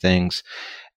doing things.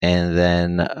 And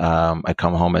then I'd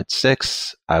come home at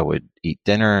 6. I would eat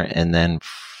dinner. And then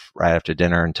right after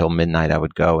dinner until midnight, I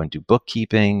would go and do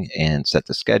bookkeeping and set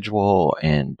the schedule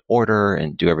and order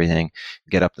and do everything,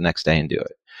 get up the next day and do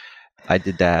it. I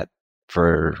did that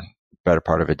for better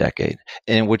part of a decade,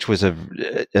 and which was a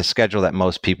schedule that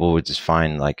most people would just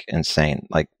find like insane.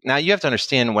 Like, now you have to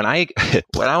understand, when I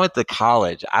went to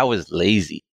college, I was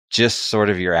lazy, just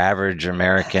sort of your average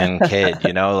American kid,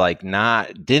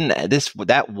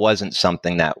 that wasn't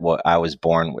something that I was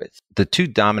born with. The two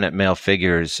dominant male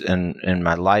figures in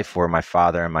my life were my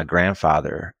father and my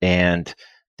grandfather, and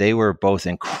they were both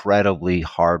incredibly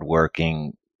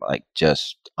hardworking, like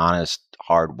just honest,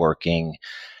 hardworking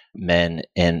men.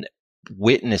 And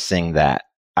witnessing that,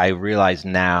 I realize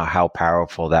now how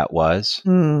powerful that was.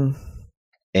 And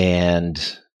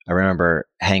I remember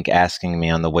Hank asking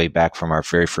me on the way back from our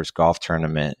very first golf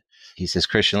tournament, he says,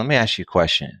 "Christian, let me ask you a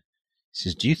question." He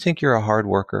says, "Do you think you're a hard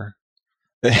worker?"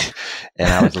 And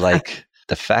I was like,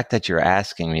 the fact that you're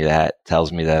asking me that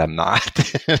tells me that I'm not.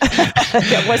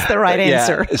 What's the right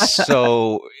answer?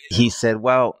 So he said,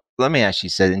 "Well, let me ask you," he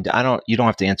said, "and you don't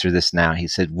have to answer this now." He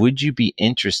said, "Would you be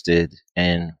interested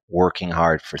in working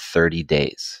hard for 30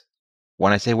 days?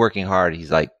 When I say working hard,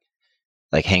 he's like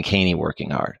Hank Haney working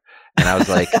hard. And I was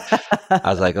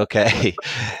like, okay.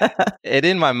 And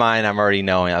in my mind, I'm already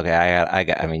knowing, okay,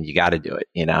 you got to do it.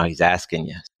 He's asking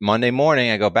you. Monday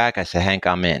morning, I go back, I say, "Hank,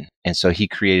 I'm in." And so he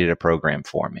created a program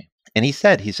for me. And he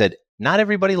said, "Not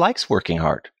everybody likes working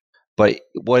hard. But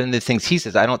one of the things he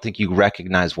says, I don't think you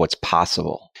recognize what's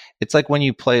possible. It's like when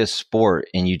you play a sport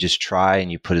and you just try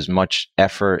and you put as much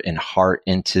effort and heart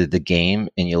into the game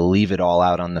and you leave it all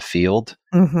out on the field."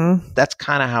 Mm-hmm. That's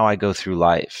kind of how I go through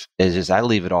life, is I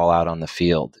leave it all out on the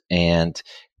field. And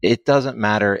it doesn't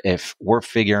matter if we're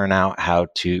figuring out how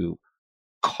to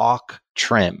caulk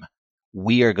trim.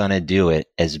 We are going to do it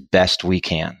as best we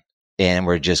can. And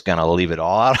we're just going to leave it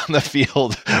all out on the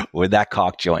field with that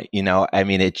caulk joint.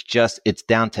 It's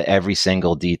down to every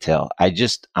single detail.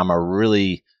 I'm a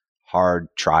really hard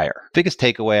trier. Biggest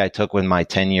takeaway I took with my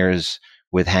 10 years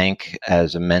with Hank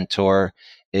as a mentor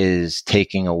is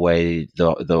taking away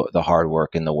the hard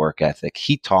work and the work ethic.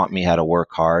 He taught me how to work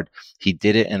hard. He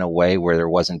did it in a way where there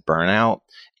wasn't burnout.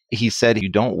 He said, you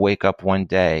don't wake up one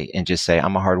day and just say,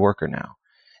 "I'm a hard worker now."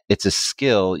 It's a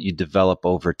skill you develop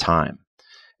over time.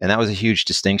 And that was a huge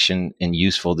distinction and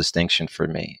useful distinction for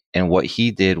me. And what he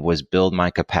did was build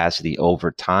my capacity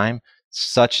over time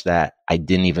such that I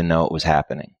didn't even know it was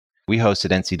happening. We hosted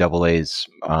NCAAs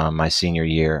my senior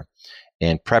year.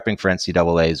 And prepping for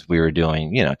NCAAs, we were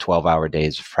doing, 12-hour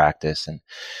days of practice. And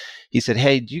he said,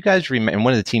 "Hey, do you guys remember?" And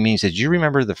one of the team meetings said, "Do you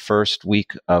remember the first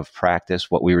week of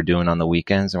practice, what we were doing on the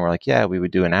weekends?" And we're like, "Yeah, we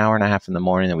would do an hour and a half in the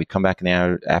morning, then we'd come back in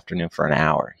the afternoon for an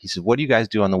hour." He said, "What do you guys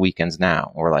do on the weekends now?"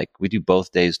 And we're like, "We do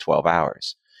both days, 12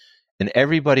 hours. And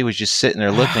everybody was just sitting there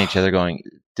looking at each other going,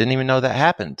 "Didn't even know that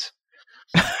happened."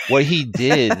 What he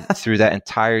did through that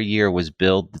entire year was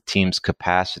build the team's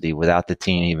capacity without the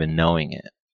team even knowing it.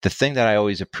 The thing that I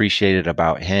always appreciated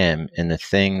about him, and the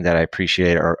thing that I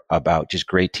appreciate about just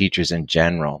great teachers in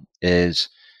general, is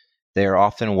they're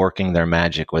often working their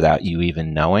magic without you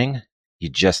even knowing. You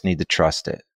just need to trust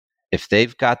it. If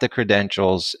they've got the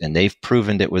credentials and they've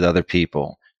proven it with other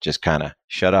people, just kind of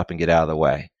shut up and get out of the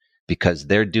way, because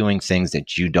they're doing things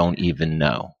that you don't even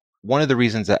know. One of the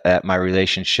reasons that my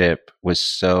relationship was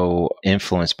so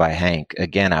influenced by Hank,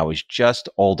 again, I was just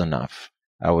old enough.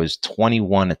 I was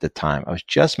 21 at the time. I was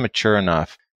just mature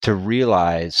enough to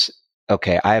realize,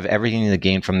 okay, I have everything to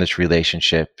gain from this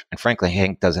relationship. And frankly,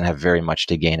 Hank doesn't have very much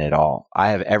to gain at all. I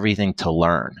have everything to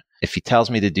learn. If he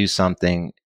tells me to do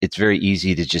something, it's very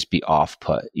easy to just be off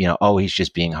put. Oh, he's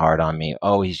just being hard on me.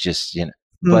 Oh, he's just,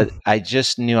 But I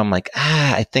just knew, I'm like,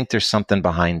 I think there's something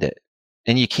behind it.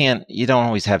 And you don't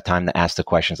always have time to ask the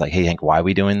questions like, "Hey, Hank, why are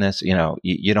we doing this?"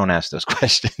 You don't ask those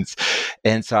questions.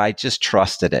 And so I just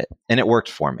trusted it, and it worked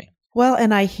for me. Well,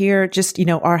 and I hear just,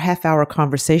 our half-hour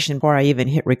conversation before I even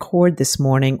hit record this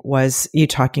morning was you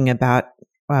talking about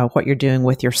what you're doing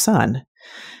with your son.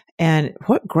 And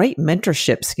what great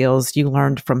mentorship skills you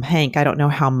learned from Hank. I don't know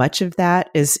how much of that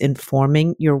is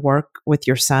informing your work with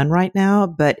your son right now,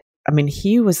 but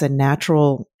he was a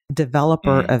natural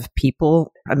developer of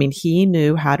people. He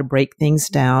knew how to break things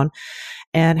down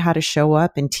and how to show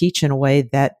up and teach in a way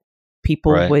that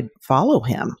people would follow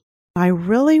him. I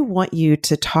really want you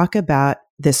to talk about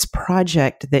this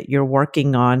project that you're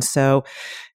working on. So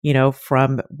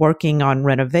from working on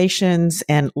renovations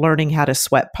and learning how to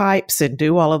sweat pipes and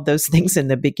do all of those things in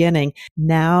the beginning.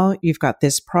 Now you've got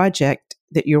this project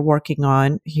that you're working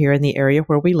on here in the area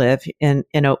where we live in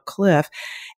Oak Cliff.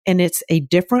 And it's a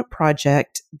different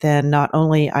project than not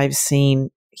only I've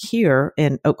seen here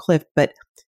in Oak Cliff, but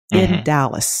in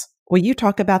Dallas. Will you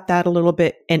talk about that a little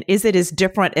bit? And is it as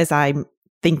different as I'm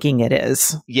thinking it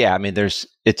is? Yeah, I mean,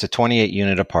 it's a 28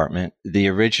 unit apartment. The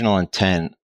original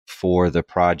intent for the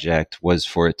project was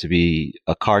for it to be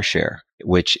a car share,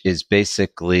 which is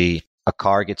basically a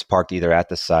car gets parked either at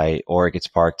the site or it gets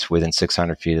parked within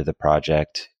 600 feet of the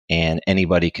project, and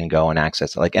anybody can go and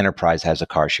access it. Like Enterprise has a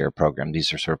car share program.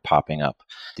 These are sort of popping up.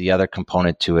 The other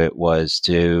component to it was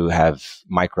to have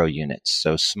micro units,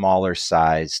 so smaller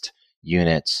sized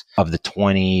units. Of the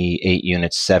 28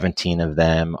 units, 17 of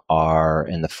them are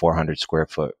in the 400 square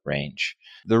foot range.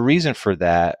 The reason for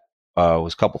that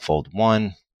was couplefold.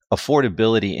 One,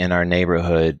 affordability in our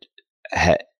neighborhood.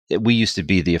 We used to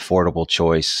be the affordable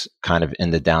choice kind of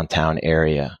in the downtown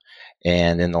area.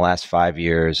 And in the last 5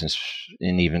 years,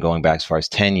 and even going back as far as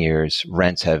 10 years,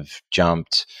 rents have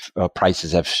jumped,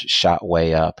 prices have shot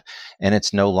way up, and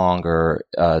it's no longer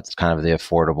kind of the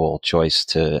affordable choice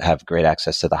to have great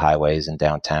access to the highways in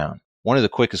downtown. One of the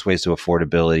quickest ways to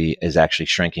affordability is actually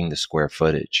shrinking the square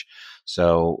footage.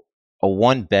 So a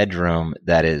one bedroom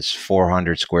that is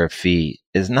 400 square feet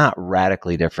is not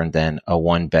radically different than a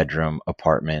one bedroom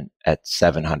apartment at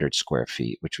 700 square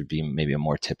feet, which would be maybe a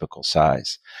more typical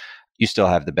size. You still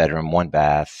have the bedroom, one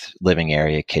bath, living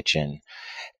area, kitchen,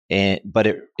 but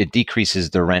it decreases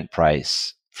the rent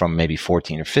price from maybe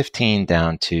 14 or 15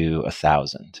 down to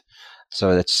 1,000.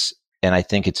 So and I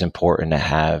think it's important to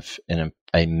have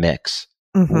a mix.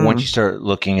 Once you start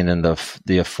looking into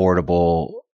the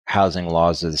affordable housing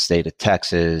laws of the state of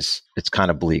Texas, it's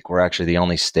kind of bleak. We're actually the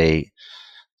only state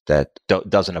that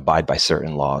doesn't abide by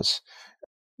certain laws.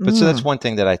 But so that's one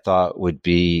thing that I thought would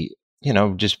be,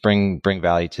 just bring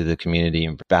value to the community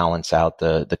and balance out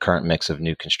the current mix of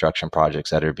new construction projects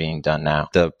that are being done now.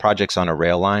 The project's on a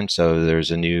rail line, so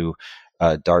there's a new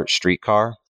DART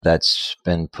streetcar that's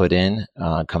been put in,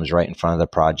 comes right in front of the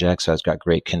project, so it's got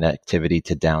great connectivity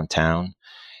to downtown.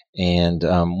 And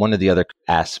one of the other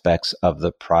aspects of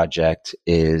the project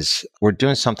is we're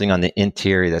doing something on the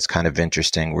interior that's kind of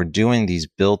interesting. We're doing these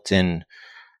built-in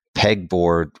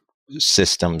pegboard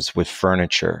systems with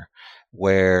furniture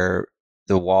where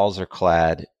the walls are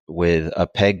clad with a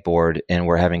pegboard, and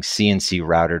we're having CNC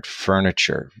routed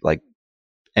furniture like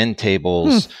end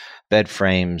tables, bed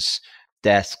frames,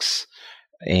 desks,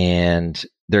 and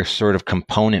they're sort of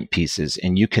component pieces,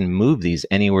 and you can move these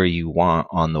anywhere you want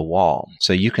on the wall.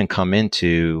 So you can come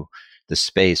into the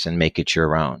space and make it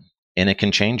your own, and it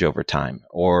can change over time.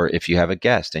 Or if you have a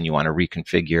guest and you want to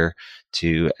reconfigure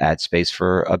to add space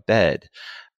for a bed,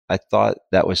 I thought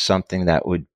that was something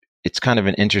it's kind of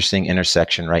an interesting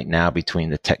intersection right now between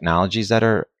the technologies that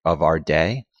are of our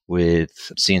day with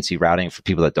CNC routing. For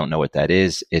people that don't know what that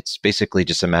is, it's basically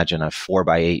just imagine a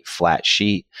 4x8 flat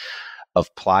sheet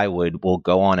of plywood will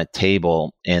go on a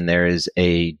table, and there is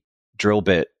a drill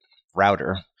bit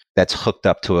router that's hooked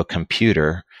up to a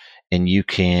computer, and you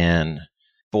can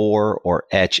bore or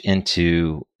etch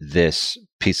into this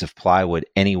piece of plywood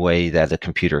any way that the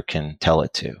computer can tell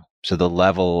it to. So the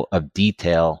level of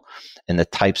detail and the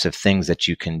types of things that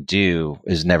you can do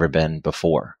has never been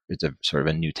before. It's a sort of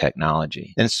a new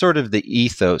technology. And it's sort of the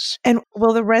ethos. And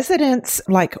will the residents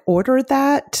order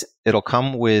that? It'll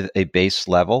come with a base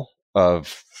level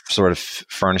of sort of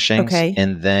furnishings. Okay.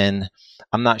 And then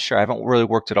I'm not sure. I haven't really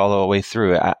worked it all the way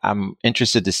through. I'm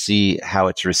interested to see how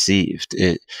it's received.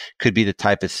 It could be the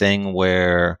type of thing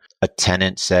where a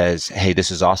tenant says, hey,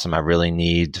 this is awesome. I really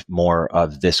need more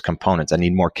of this components. I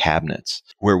need more cabinets,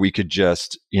 where we could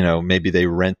just, maybe they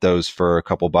rent those for a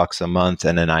couple bucks a month,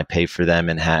 and then I pay for them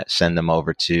and send them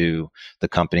over to the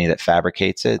company that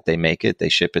fabricates it. They make it, they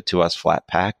ship it to us flat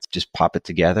packed, just pop it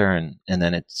together, and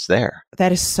then it's there.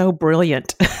 That is so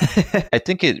brilliant. I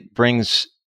think it brings,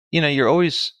 you're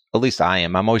always, at least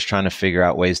I'm always trying to figure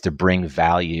out ways to bring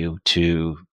value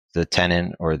to the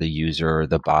tenant or the user or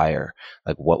the buyer.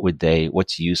 Like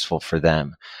what's useful for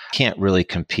them? Can't really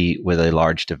compete with a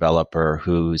large developer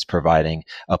who's providing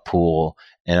a pool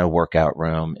and a workout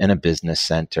room and a business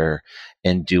center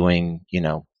and doing,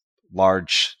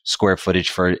 large square footage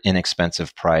for an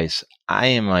inexpensive price. I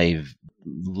am a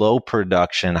low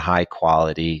production, high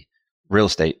quality real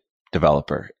estate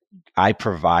developer. I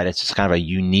provide, it's just kind of a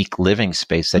unique living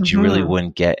space that you really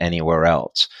wouldn't get anywhere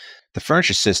else. The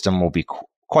furniture system will be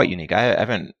quite unique. I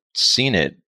haven't seen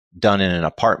it done in an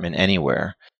apartment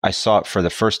anywhere. I saw it for the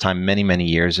first time many, many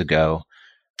years ago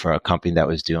for a company that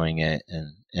was doing it.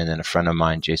 And then a friend of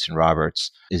mine, Jason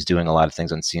Roberts, is doing a lot of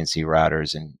things on CNC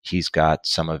routers, and he's got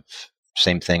some of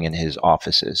same thing in his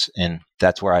offices. And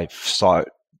that's where I saw it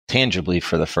tangibly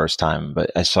for the first time,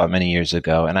 but I saw it many years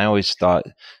ago. And I always thought,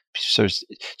 so it's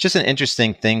just an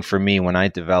interesting thing for me when I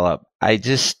develop. I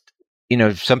just,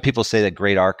 some people say that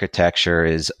great architecture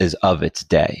is of its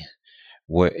day.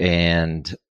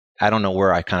 And I don't know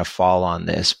where I kind of fall on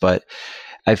this, but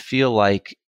I feel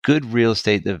like good real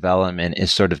estate development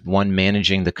is sort of one,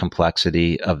 managing the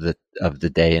complexity of the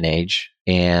day and age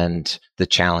and the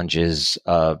challenges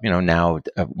of, now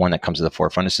one that comes to the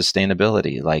forefront is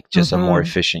sustainability, like just a more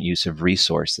efficient use of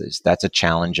resources. That's a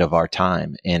challenge of our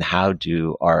time. And how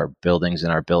do our buildings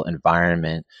and our built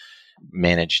environment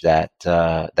manage that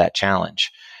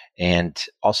challenge? And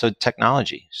also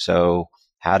technology. So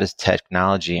how does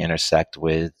technology intersect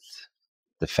with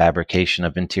the fabrication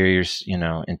of interior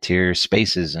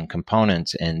spaces and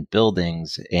components and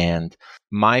buildings? And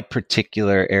my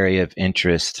particular area of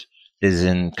interest is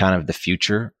in kind of the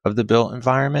future of the built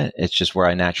environment. It's just where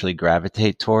I naturally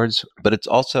gravitate towards, but it's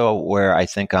also where I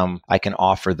think I can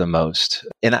offer the most.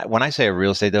 And when I say a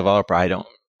real estate developer,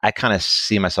 I kind of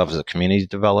see myself as a community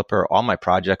developer. All my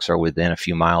projects are within a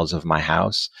few miles of my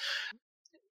house.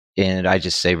 And I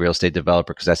just say real estate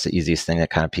developer because that's the easiest thing that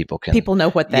kind of people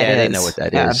know what that is. Yeah, they know what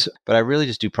that is. But I really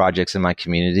just do projects in my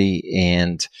community.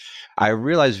 And I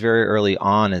realized very early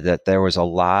on that there was a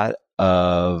lot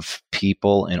of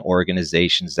people and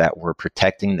organizations that were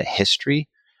protecting the history.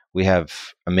 We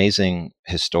have amazing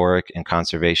historic and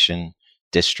conservation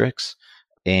districts.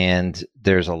 And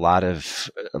there's a lot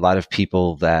of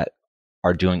people that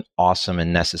are doing awesome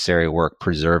and necessary work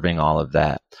preserving all of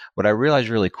that. What I realized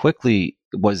really quickly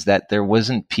was that there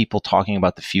wasn't people talking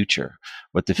about the future,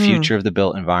 what the future of the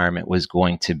built environment was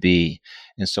going to be.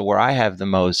 And so where I have the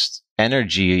most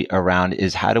energy around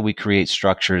is how do we create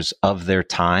structures of their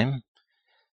time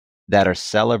that are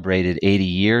celebrated 80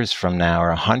 years from now or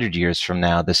 100 years from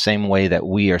now, the same way that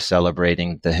we are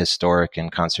celebrating the historic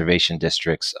and conservation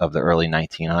districts of the early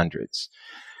 1900s.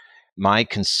 My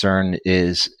concern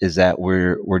is that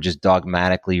we're just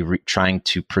dogmatically trying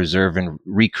to preserve and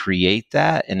recreate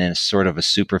that in a sort of a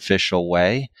superficial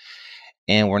way,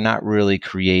 and we're not really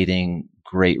creating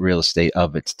great real estate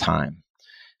of its time.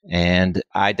 And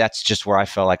that's just where I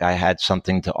felt like I had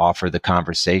something to offer the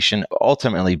conversation.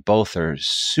 Ultimately, both are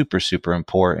super, super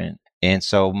important. And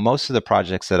so most of the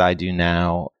projects that I do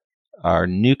now are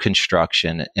new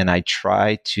construction, and I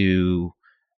try to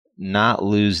not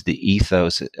lose the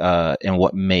ethos and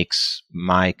what makes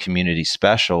my community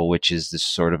special, which is this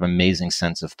sort of amazing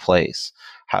sense of place.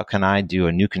 How can I do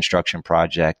a new construction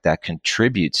project that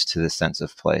contributes to the sense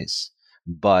of place,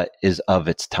 but is of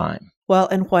its time? Well,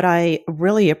 and what I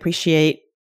really appreciate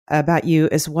about you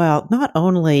as well, not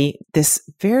only this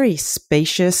very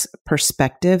spacious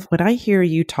perspective, when I hear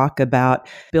you talk about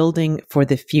building for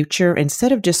the future,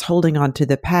 instead of just holding on to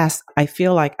the past, I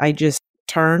feel like I just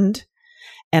turned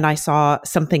and I saw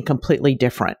something completely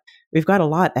different. We've got a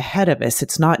lot ahead of us.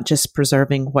 It's not just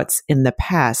preserving what's in the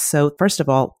past. So first of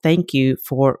all, thank you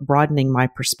for broadening my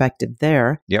perspective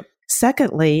there. Yep.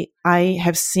 Secondly, I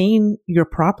have seen your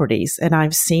properties and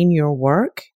I've seen your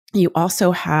work. You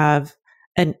also have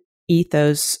an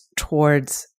ethos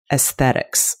towards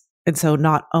aesthetics. And so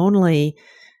not only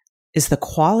is the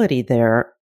quality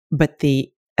there, but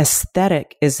the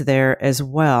aesthetic is there as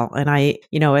well. And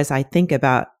as I think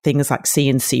about things like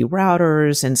CNC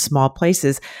routers and small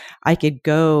places, I could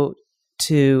go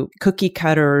to cookie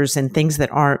cutters and things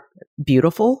that aren't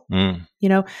beautiful,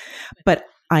 but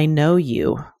I know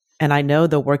you and I know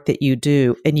the work that you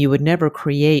do, and you would never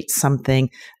create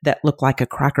something that looked like a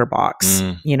cracker box,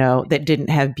 that didn't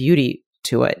have beauty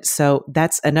to it. So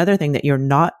that's another thing that you're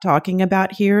not talking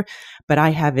about here, but I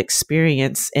have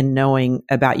experience in knowing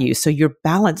about you. So you're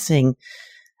balancing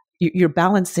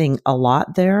a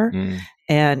lot there,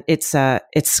 and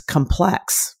it's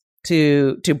complex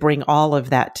to bring all of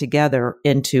that together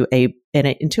into a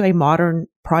modern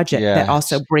project that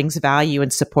also brings value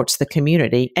and supports the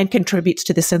community and contributes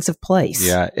to the sense of place.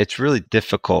 Yeah, it's really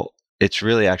difficult. It's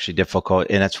really actually difficult.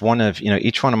 And it's one of,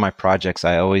 each one of my projects,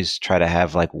 I always try to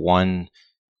have like one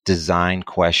design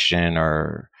question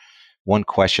or one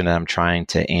question that I'm trying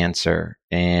to answer.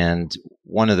 And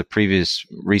one of the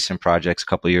recent projects a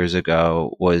couple of years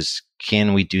ago was,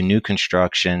 can we do new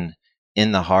construction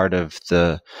in the heart of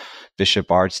the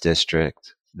Bishop Arts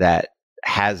District that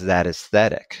has that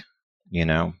aesthetic,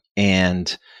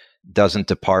 and doesn't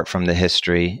depart from the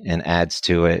history and adds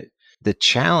to it? The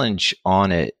challenge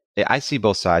on it, I see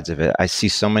both sides of it. I see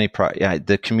so many,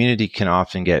 the community can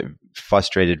often get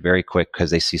frustrated very quick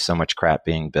because they see so much crap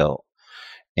being built,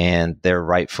 and they're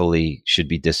rightfully should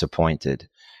be disappointed.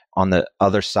 On the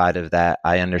other side of that,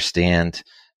 I understand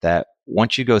that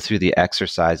once you go through the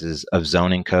exercises of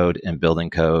zoning code and building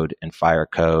code and fire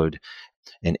code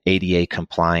and ADA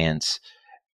compliance,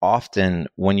 often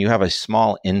when you have a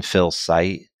small infill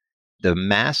site, the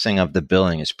massing of the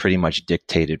building is pretty much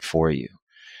dictated for you.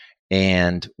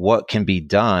 And what can be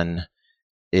done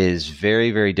is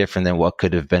very, very different than what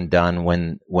could have been done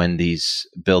when these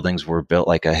buildings were built,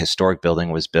 like a historic building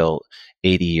was built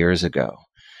 80 years ago.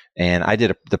 And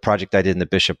the project I did in the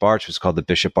Bishop Arch was called the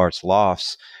Bishop Arch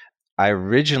Lofts. I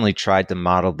originally tried to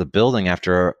model the building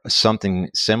after something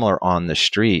similar on the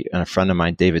street, and a friend of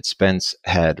mine, David Spence,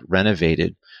 had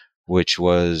renovated, which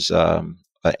was an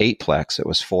eightplex. It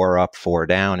was 4 up, 4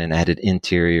 down, and it had an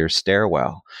interior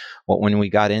stairwell. Well, when we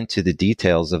got into the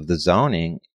details of the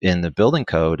zoning in the building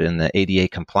code and the ADA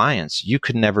compliance, you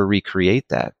could never recreate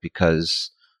that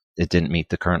because it didn't meet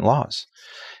the current laws.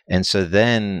 And so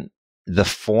then the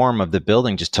form of the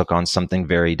building just took on something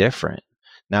very different.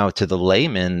 Now, to the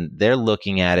layman, they're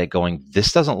looking at it going,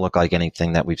 this doesn't look like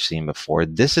anything that we've seen before.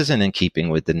 This isn't in keeping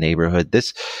with the neighborhood.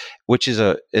 Which is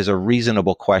a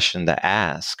reasonable question to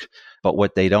ask. But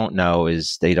what they don't know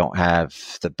is they don't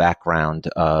have the background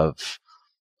of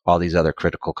all these other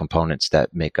critical components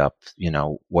that make up,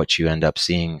 what you end up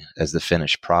seeing as the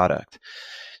finished product.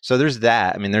 So there's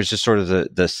that. I mean, there's just sort of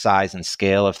the size and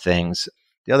scale of things.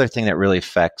 The other thing that really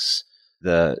affects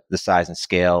the size and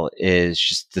scale is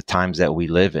just the times that we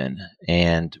live in.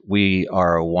 And we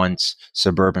are a once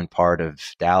suburban part of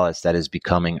Dallas that is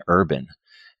becoming urban.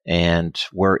 And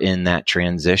we're in that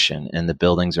transition, and the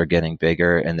buildings are getting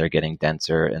bigger and they're getting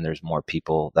denser, and there's more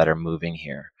people that are moving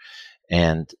here.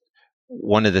 And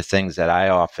one of the things that I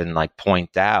often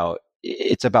point out,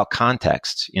 it's about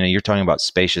context. You're talking about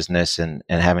spaciousness and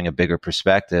having a bigger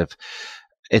perspective.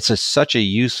 It's such a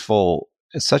useful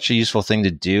thing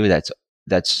to do that's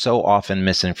so often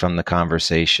missing from the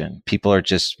conversation. People are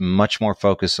just much more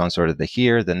focused on sort of the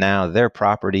here, the now, their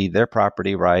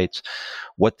property rights,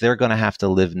 what they're going to have to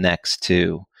live next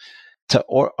to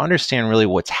or understand really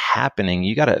what's happening.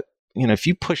 You got to, if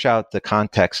you push out the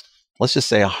context, let's just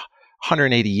say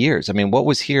 180 years. I mean, what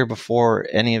was here before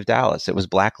any of Dallas? It was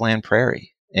Blackland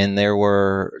Prairie. And there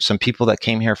were some people that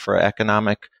came here for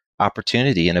economic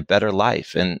opportunity and a better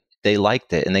life. And they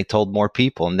liked it, and they told more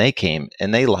people, and they came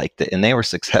and they liked it, and they were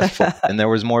successful. And there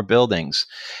was more buildings,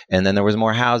 and then there was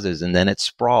more houses, and then it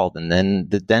sprawled, and then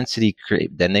the density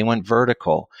created, then they went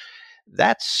vertical.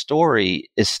 That story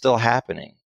is still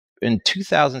happening. In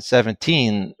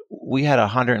 2017, we had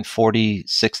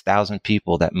 146,000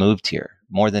 people that moved here,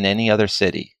 more than any other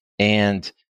city.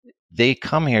 And they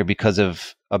come here because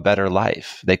of a better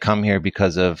life. They come here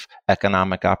because of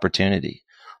economic opportunity.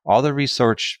 All the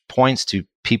research points to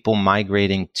people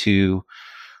migrating to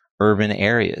urban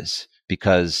areas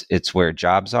because it's where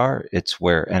jobs are, it's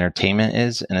where entertainment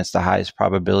is, and it's the highest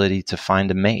probability to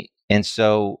find a mate. And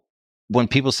so when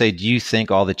people say, do you think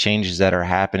all the changes that are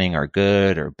happening are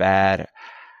good or bad?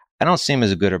 I don't see them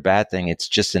as a good or bad thing. It's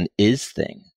just an is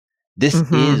thing. This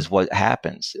is what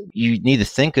happens. You need to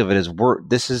think of it as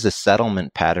this is the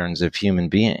settlement patterns of human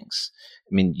beings.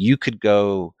 I mean, you could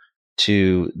go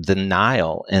to the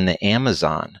Nile and the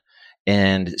Amazon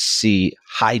and see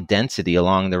high density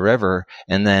along the river,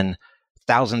 and then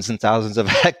thousands and thousands of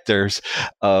hectares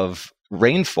of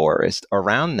rainforest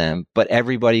around them. But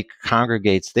everybody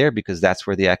congregates there because that's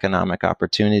where the economic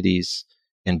opportunities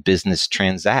and business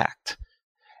transact.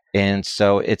 And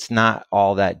so it's not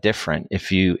all that different. If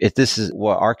this is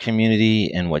what our community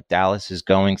and what Dallas is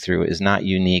going through is not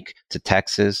unique to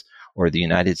Texas or the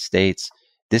United States.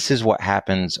 This is what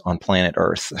happens on planet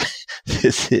Earth.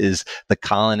 This is the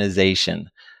colonization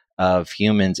of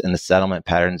humans and the settlement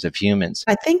patterns of humans.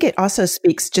 I think it also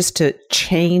speaks just to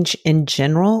change in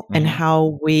general and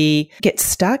how we get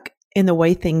stuck in the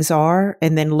way things are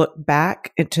and then look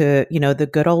back into, the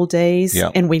good old days.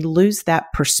 Yep. And we lose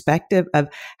that perspective of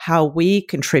how we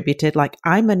contributed. Like,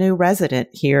 I'm a new resident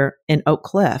here in Oak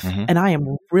Cliff, and I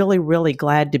am really, really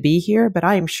glad to be here. But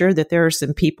I am sure that there are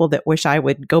some people that wish I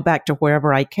would go back to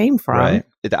wherever I came from. Right.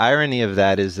 The irony of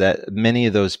that is that many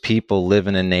of those people live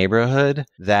in a neighborhood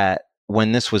that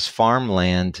when this was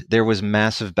farmland, there was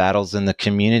massive battles in the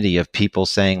community of people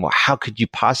saying, well, how could you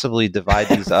possibly divide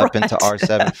these up into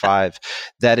R75?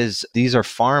 These are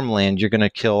farmland. You're going to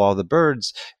kill all the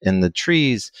birds and the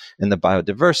trees and the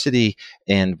biodiversity.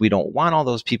 And we don't want all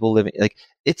those people living.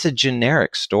 It's a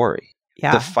generic story.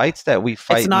 Yeah. The fights that we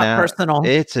fight now, it's not personal.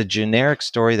 It's a generic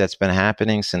story that's been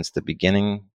happening since the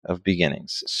beginning of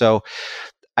beginnings. So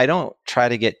I don't try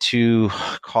to get too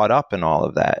caught up in all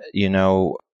of that.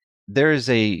 There is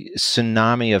a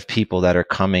tsunami of people that are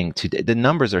coming to, the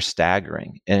numbers are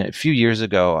staggering. And a few years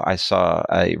ago, I saw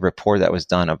a report that was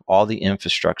done of all the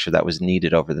infrastructure that was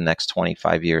needed over the next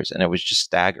 25 years. And it was just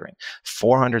staggering.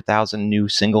 400,000 new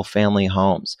single family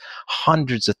homes,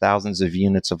 hundreds of thousands of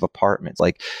units of apartments,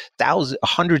 like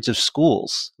hundreds of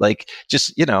schools, like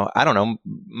just, I don't know,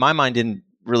 my mind didn't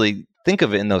really think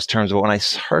of it in those terms. But when I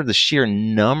heard the sheer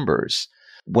numbers,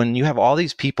 when you have all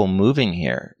these people moving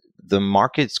here, the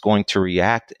market's going to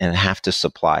react and have to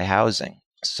supply housing.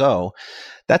 So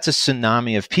that's a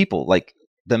tsunami of people. Like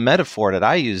the metaphor that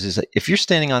I use is if you're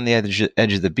standing on the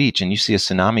edge of the beach and you see a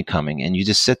tsunami coming and you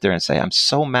just sit there and say, I'm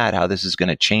so mad how this is going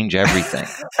to change everything.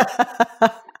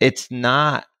 It's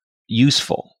not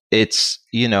useful. It's,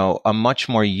 a much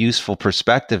more useful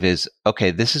perspective is,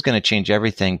 okay, this is going to change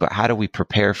everything, but how do we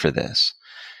prepare for this?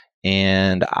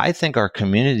 And I think our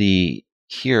community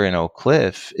here in Oak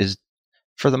Cliff is,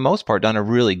 for the most part, done a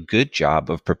really good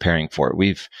job of preparing for it.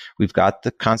 We've got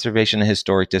the conservation and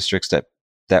historic districts that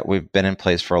we've been in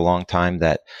place for a long time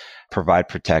that provide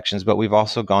protections, but we've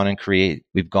also gone and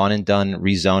done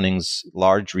rezonings,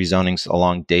 large rezonings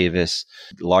along Davis.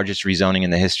 The largest rezoning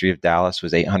in the history of Dallas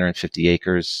was 850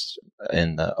 acres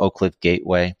in the Oak Cliff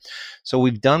Gateway. So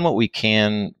we've done what we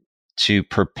can to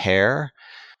prepare.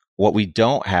 What we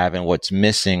don't have and what's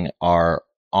missing are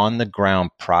on the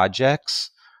ground projects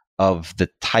of the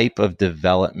type of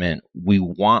development we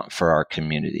want for our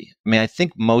community. I mean, I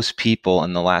think most people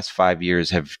in the last 5 years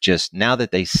have just, now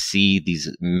that they see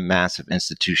these massive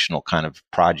institutional kind of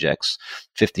projects,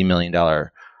 $50 million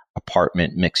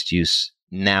apartment mixed use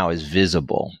now is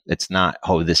visible. It's not,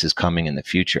 oh, this is coming in the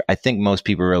future. I think most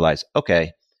people realize,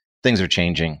 okay, things are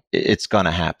changing. It's going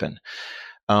to happen.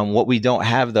 What we don't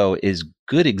have, though, is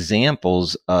good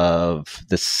examples of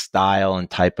the style and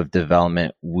type of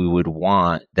development we would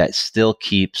want that still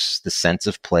keeps the sense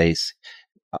of place,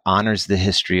 honors the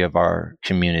history of our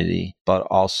community, but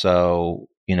also,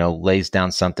 lays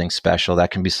down something special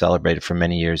that can be celebrated for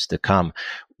many years to come.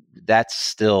 That's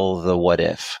still the what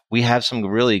if. We have some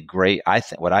really great,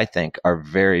 what I think are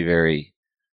very, very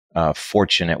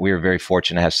fortunate. We are very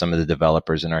fortunate to have some of the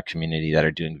developers in our community that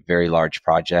are doing very large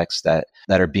projects that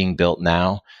are being built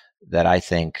now that I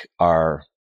think are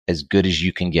as good as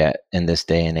you can get in this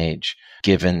day and age,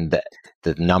 given the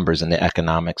numbers and the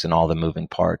economics and all the moving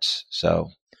parts.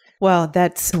 Well,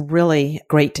 that's really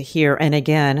great to hear. And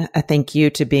again, I thank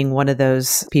you to being one of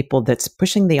those people that's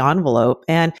pushing the envelope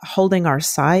and holding our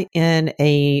site in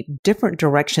a different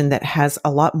direction that has a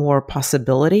lot more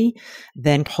possibility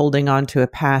than holding on to a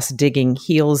past, digging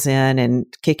heels in and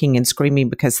kicking and screaming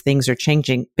because things are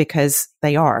changing, because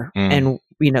they are. And,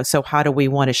 so how do we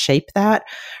want to shape that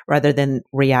rather than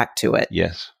react to it?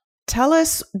 Yes. Tell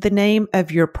us the name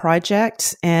of your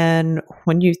project and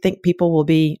when you think people will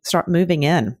start moving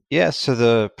in. Yeah, so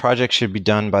the project should be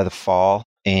done by the fall,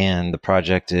 and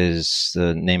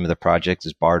the name of the project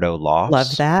is Bardo Lofts.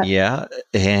 Love that. Yeah,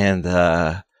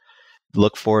 and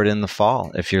look for it in the fall.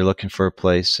 If you're looking for a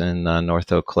place in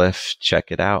North Oak Cliff,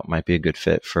 check it out. Might be a good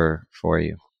fit for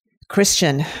you.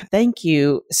 Christian, thank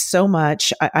you so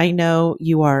much. I know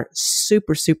you are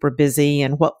super, super busy.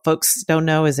 And what folks don't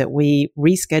know is that we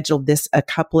rescheduled this a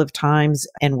couple of times,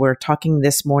 and we're talking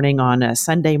this morning on a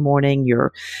Sunday morning.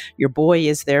 Your boy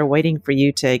is there waiting for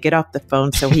you to get off the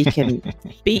phone so he can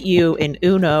beat you in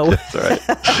Uno. That's right.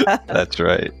 That's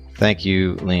right. Thank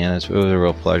you, Leanne. It was a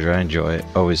real pleasure. I enjoy it.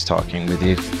 Always talking with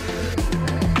you.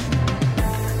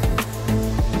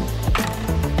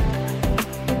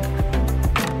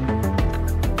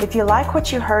 If you like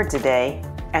what you heard today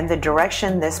and the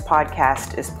direction this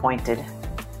podcast is pointed,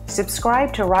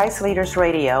 subscribe to Rise Leaders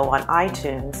Radio on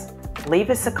iTunes, leave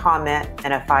us a comment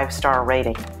and a 5-star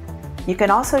rating. You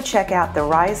can also check out the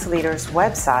Rise Leaders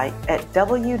website at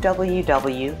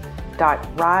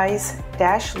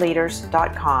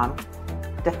www.rise-leaders.com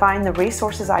to find the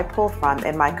resources I pull from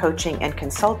in my coaching and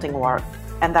consulting work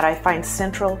and that I find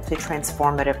central to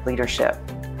transformative leadership.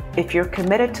 If you're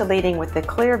committed to leading with a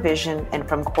clear vision and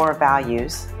from core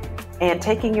values and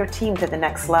taking your team to the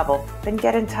next level, then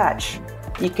get in touch.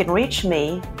 You can reach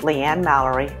me, Leanne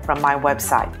Mallory, from my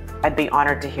website. I'd be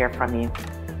honored to hear from you.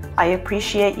 I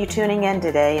appreciate you tuning in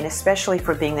today, and especially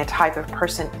for being the type of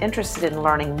person interested in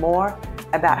learning more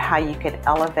about how you can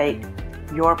elevate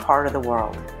your part of the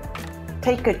world.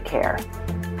 Take good care.